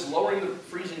 One is lowering the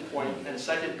freezing point, and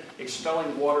second,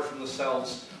 expelling water from the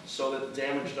cells so that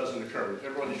damage doesn't occur.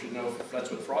 Everybody should know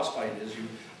that's what frostbite is.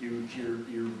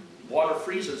 Your water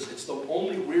freezes. It's the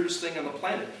only weirdest thing on the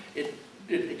planet. It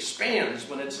expands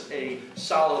when it's a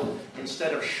solid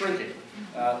instead of shrinking.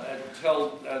 I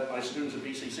tell my students at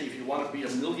BCC, if you want to be a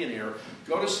millionaire,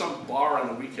 go to some bar on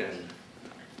the weekend.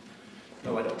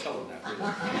 No, I don't tell them that,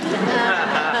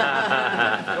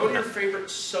 really. Go to your favorite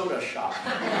soda shop.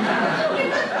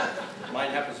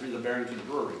 Mine happens to be the Barrington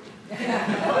Brewery.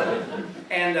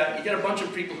 And you get a bunch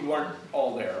of people who aren't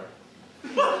all there.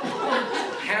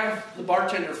 Have the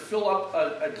bartender fill up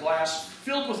a glass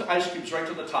filled with ice cubes right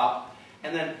to the top,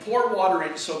 and then pour water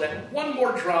in so that one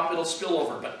more drop it'll spill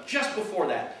over. But just before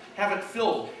that, have it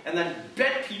filled, and then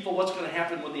bet people what's going to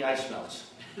happen when the ice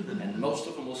melts. And most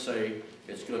of them will say,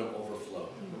 it's going to overflow.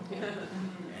 And it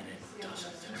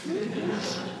doesn't.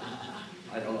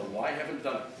 I don't know why I haven't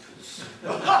done it.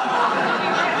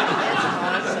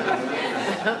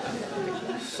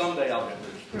 Someday I'll get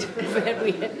rich.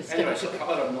 Anyway, so how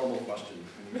about a normal question?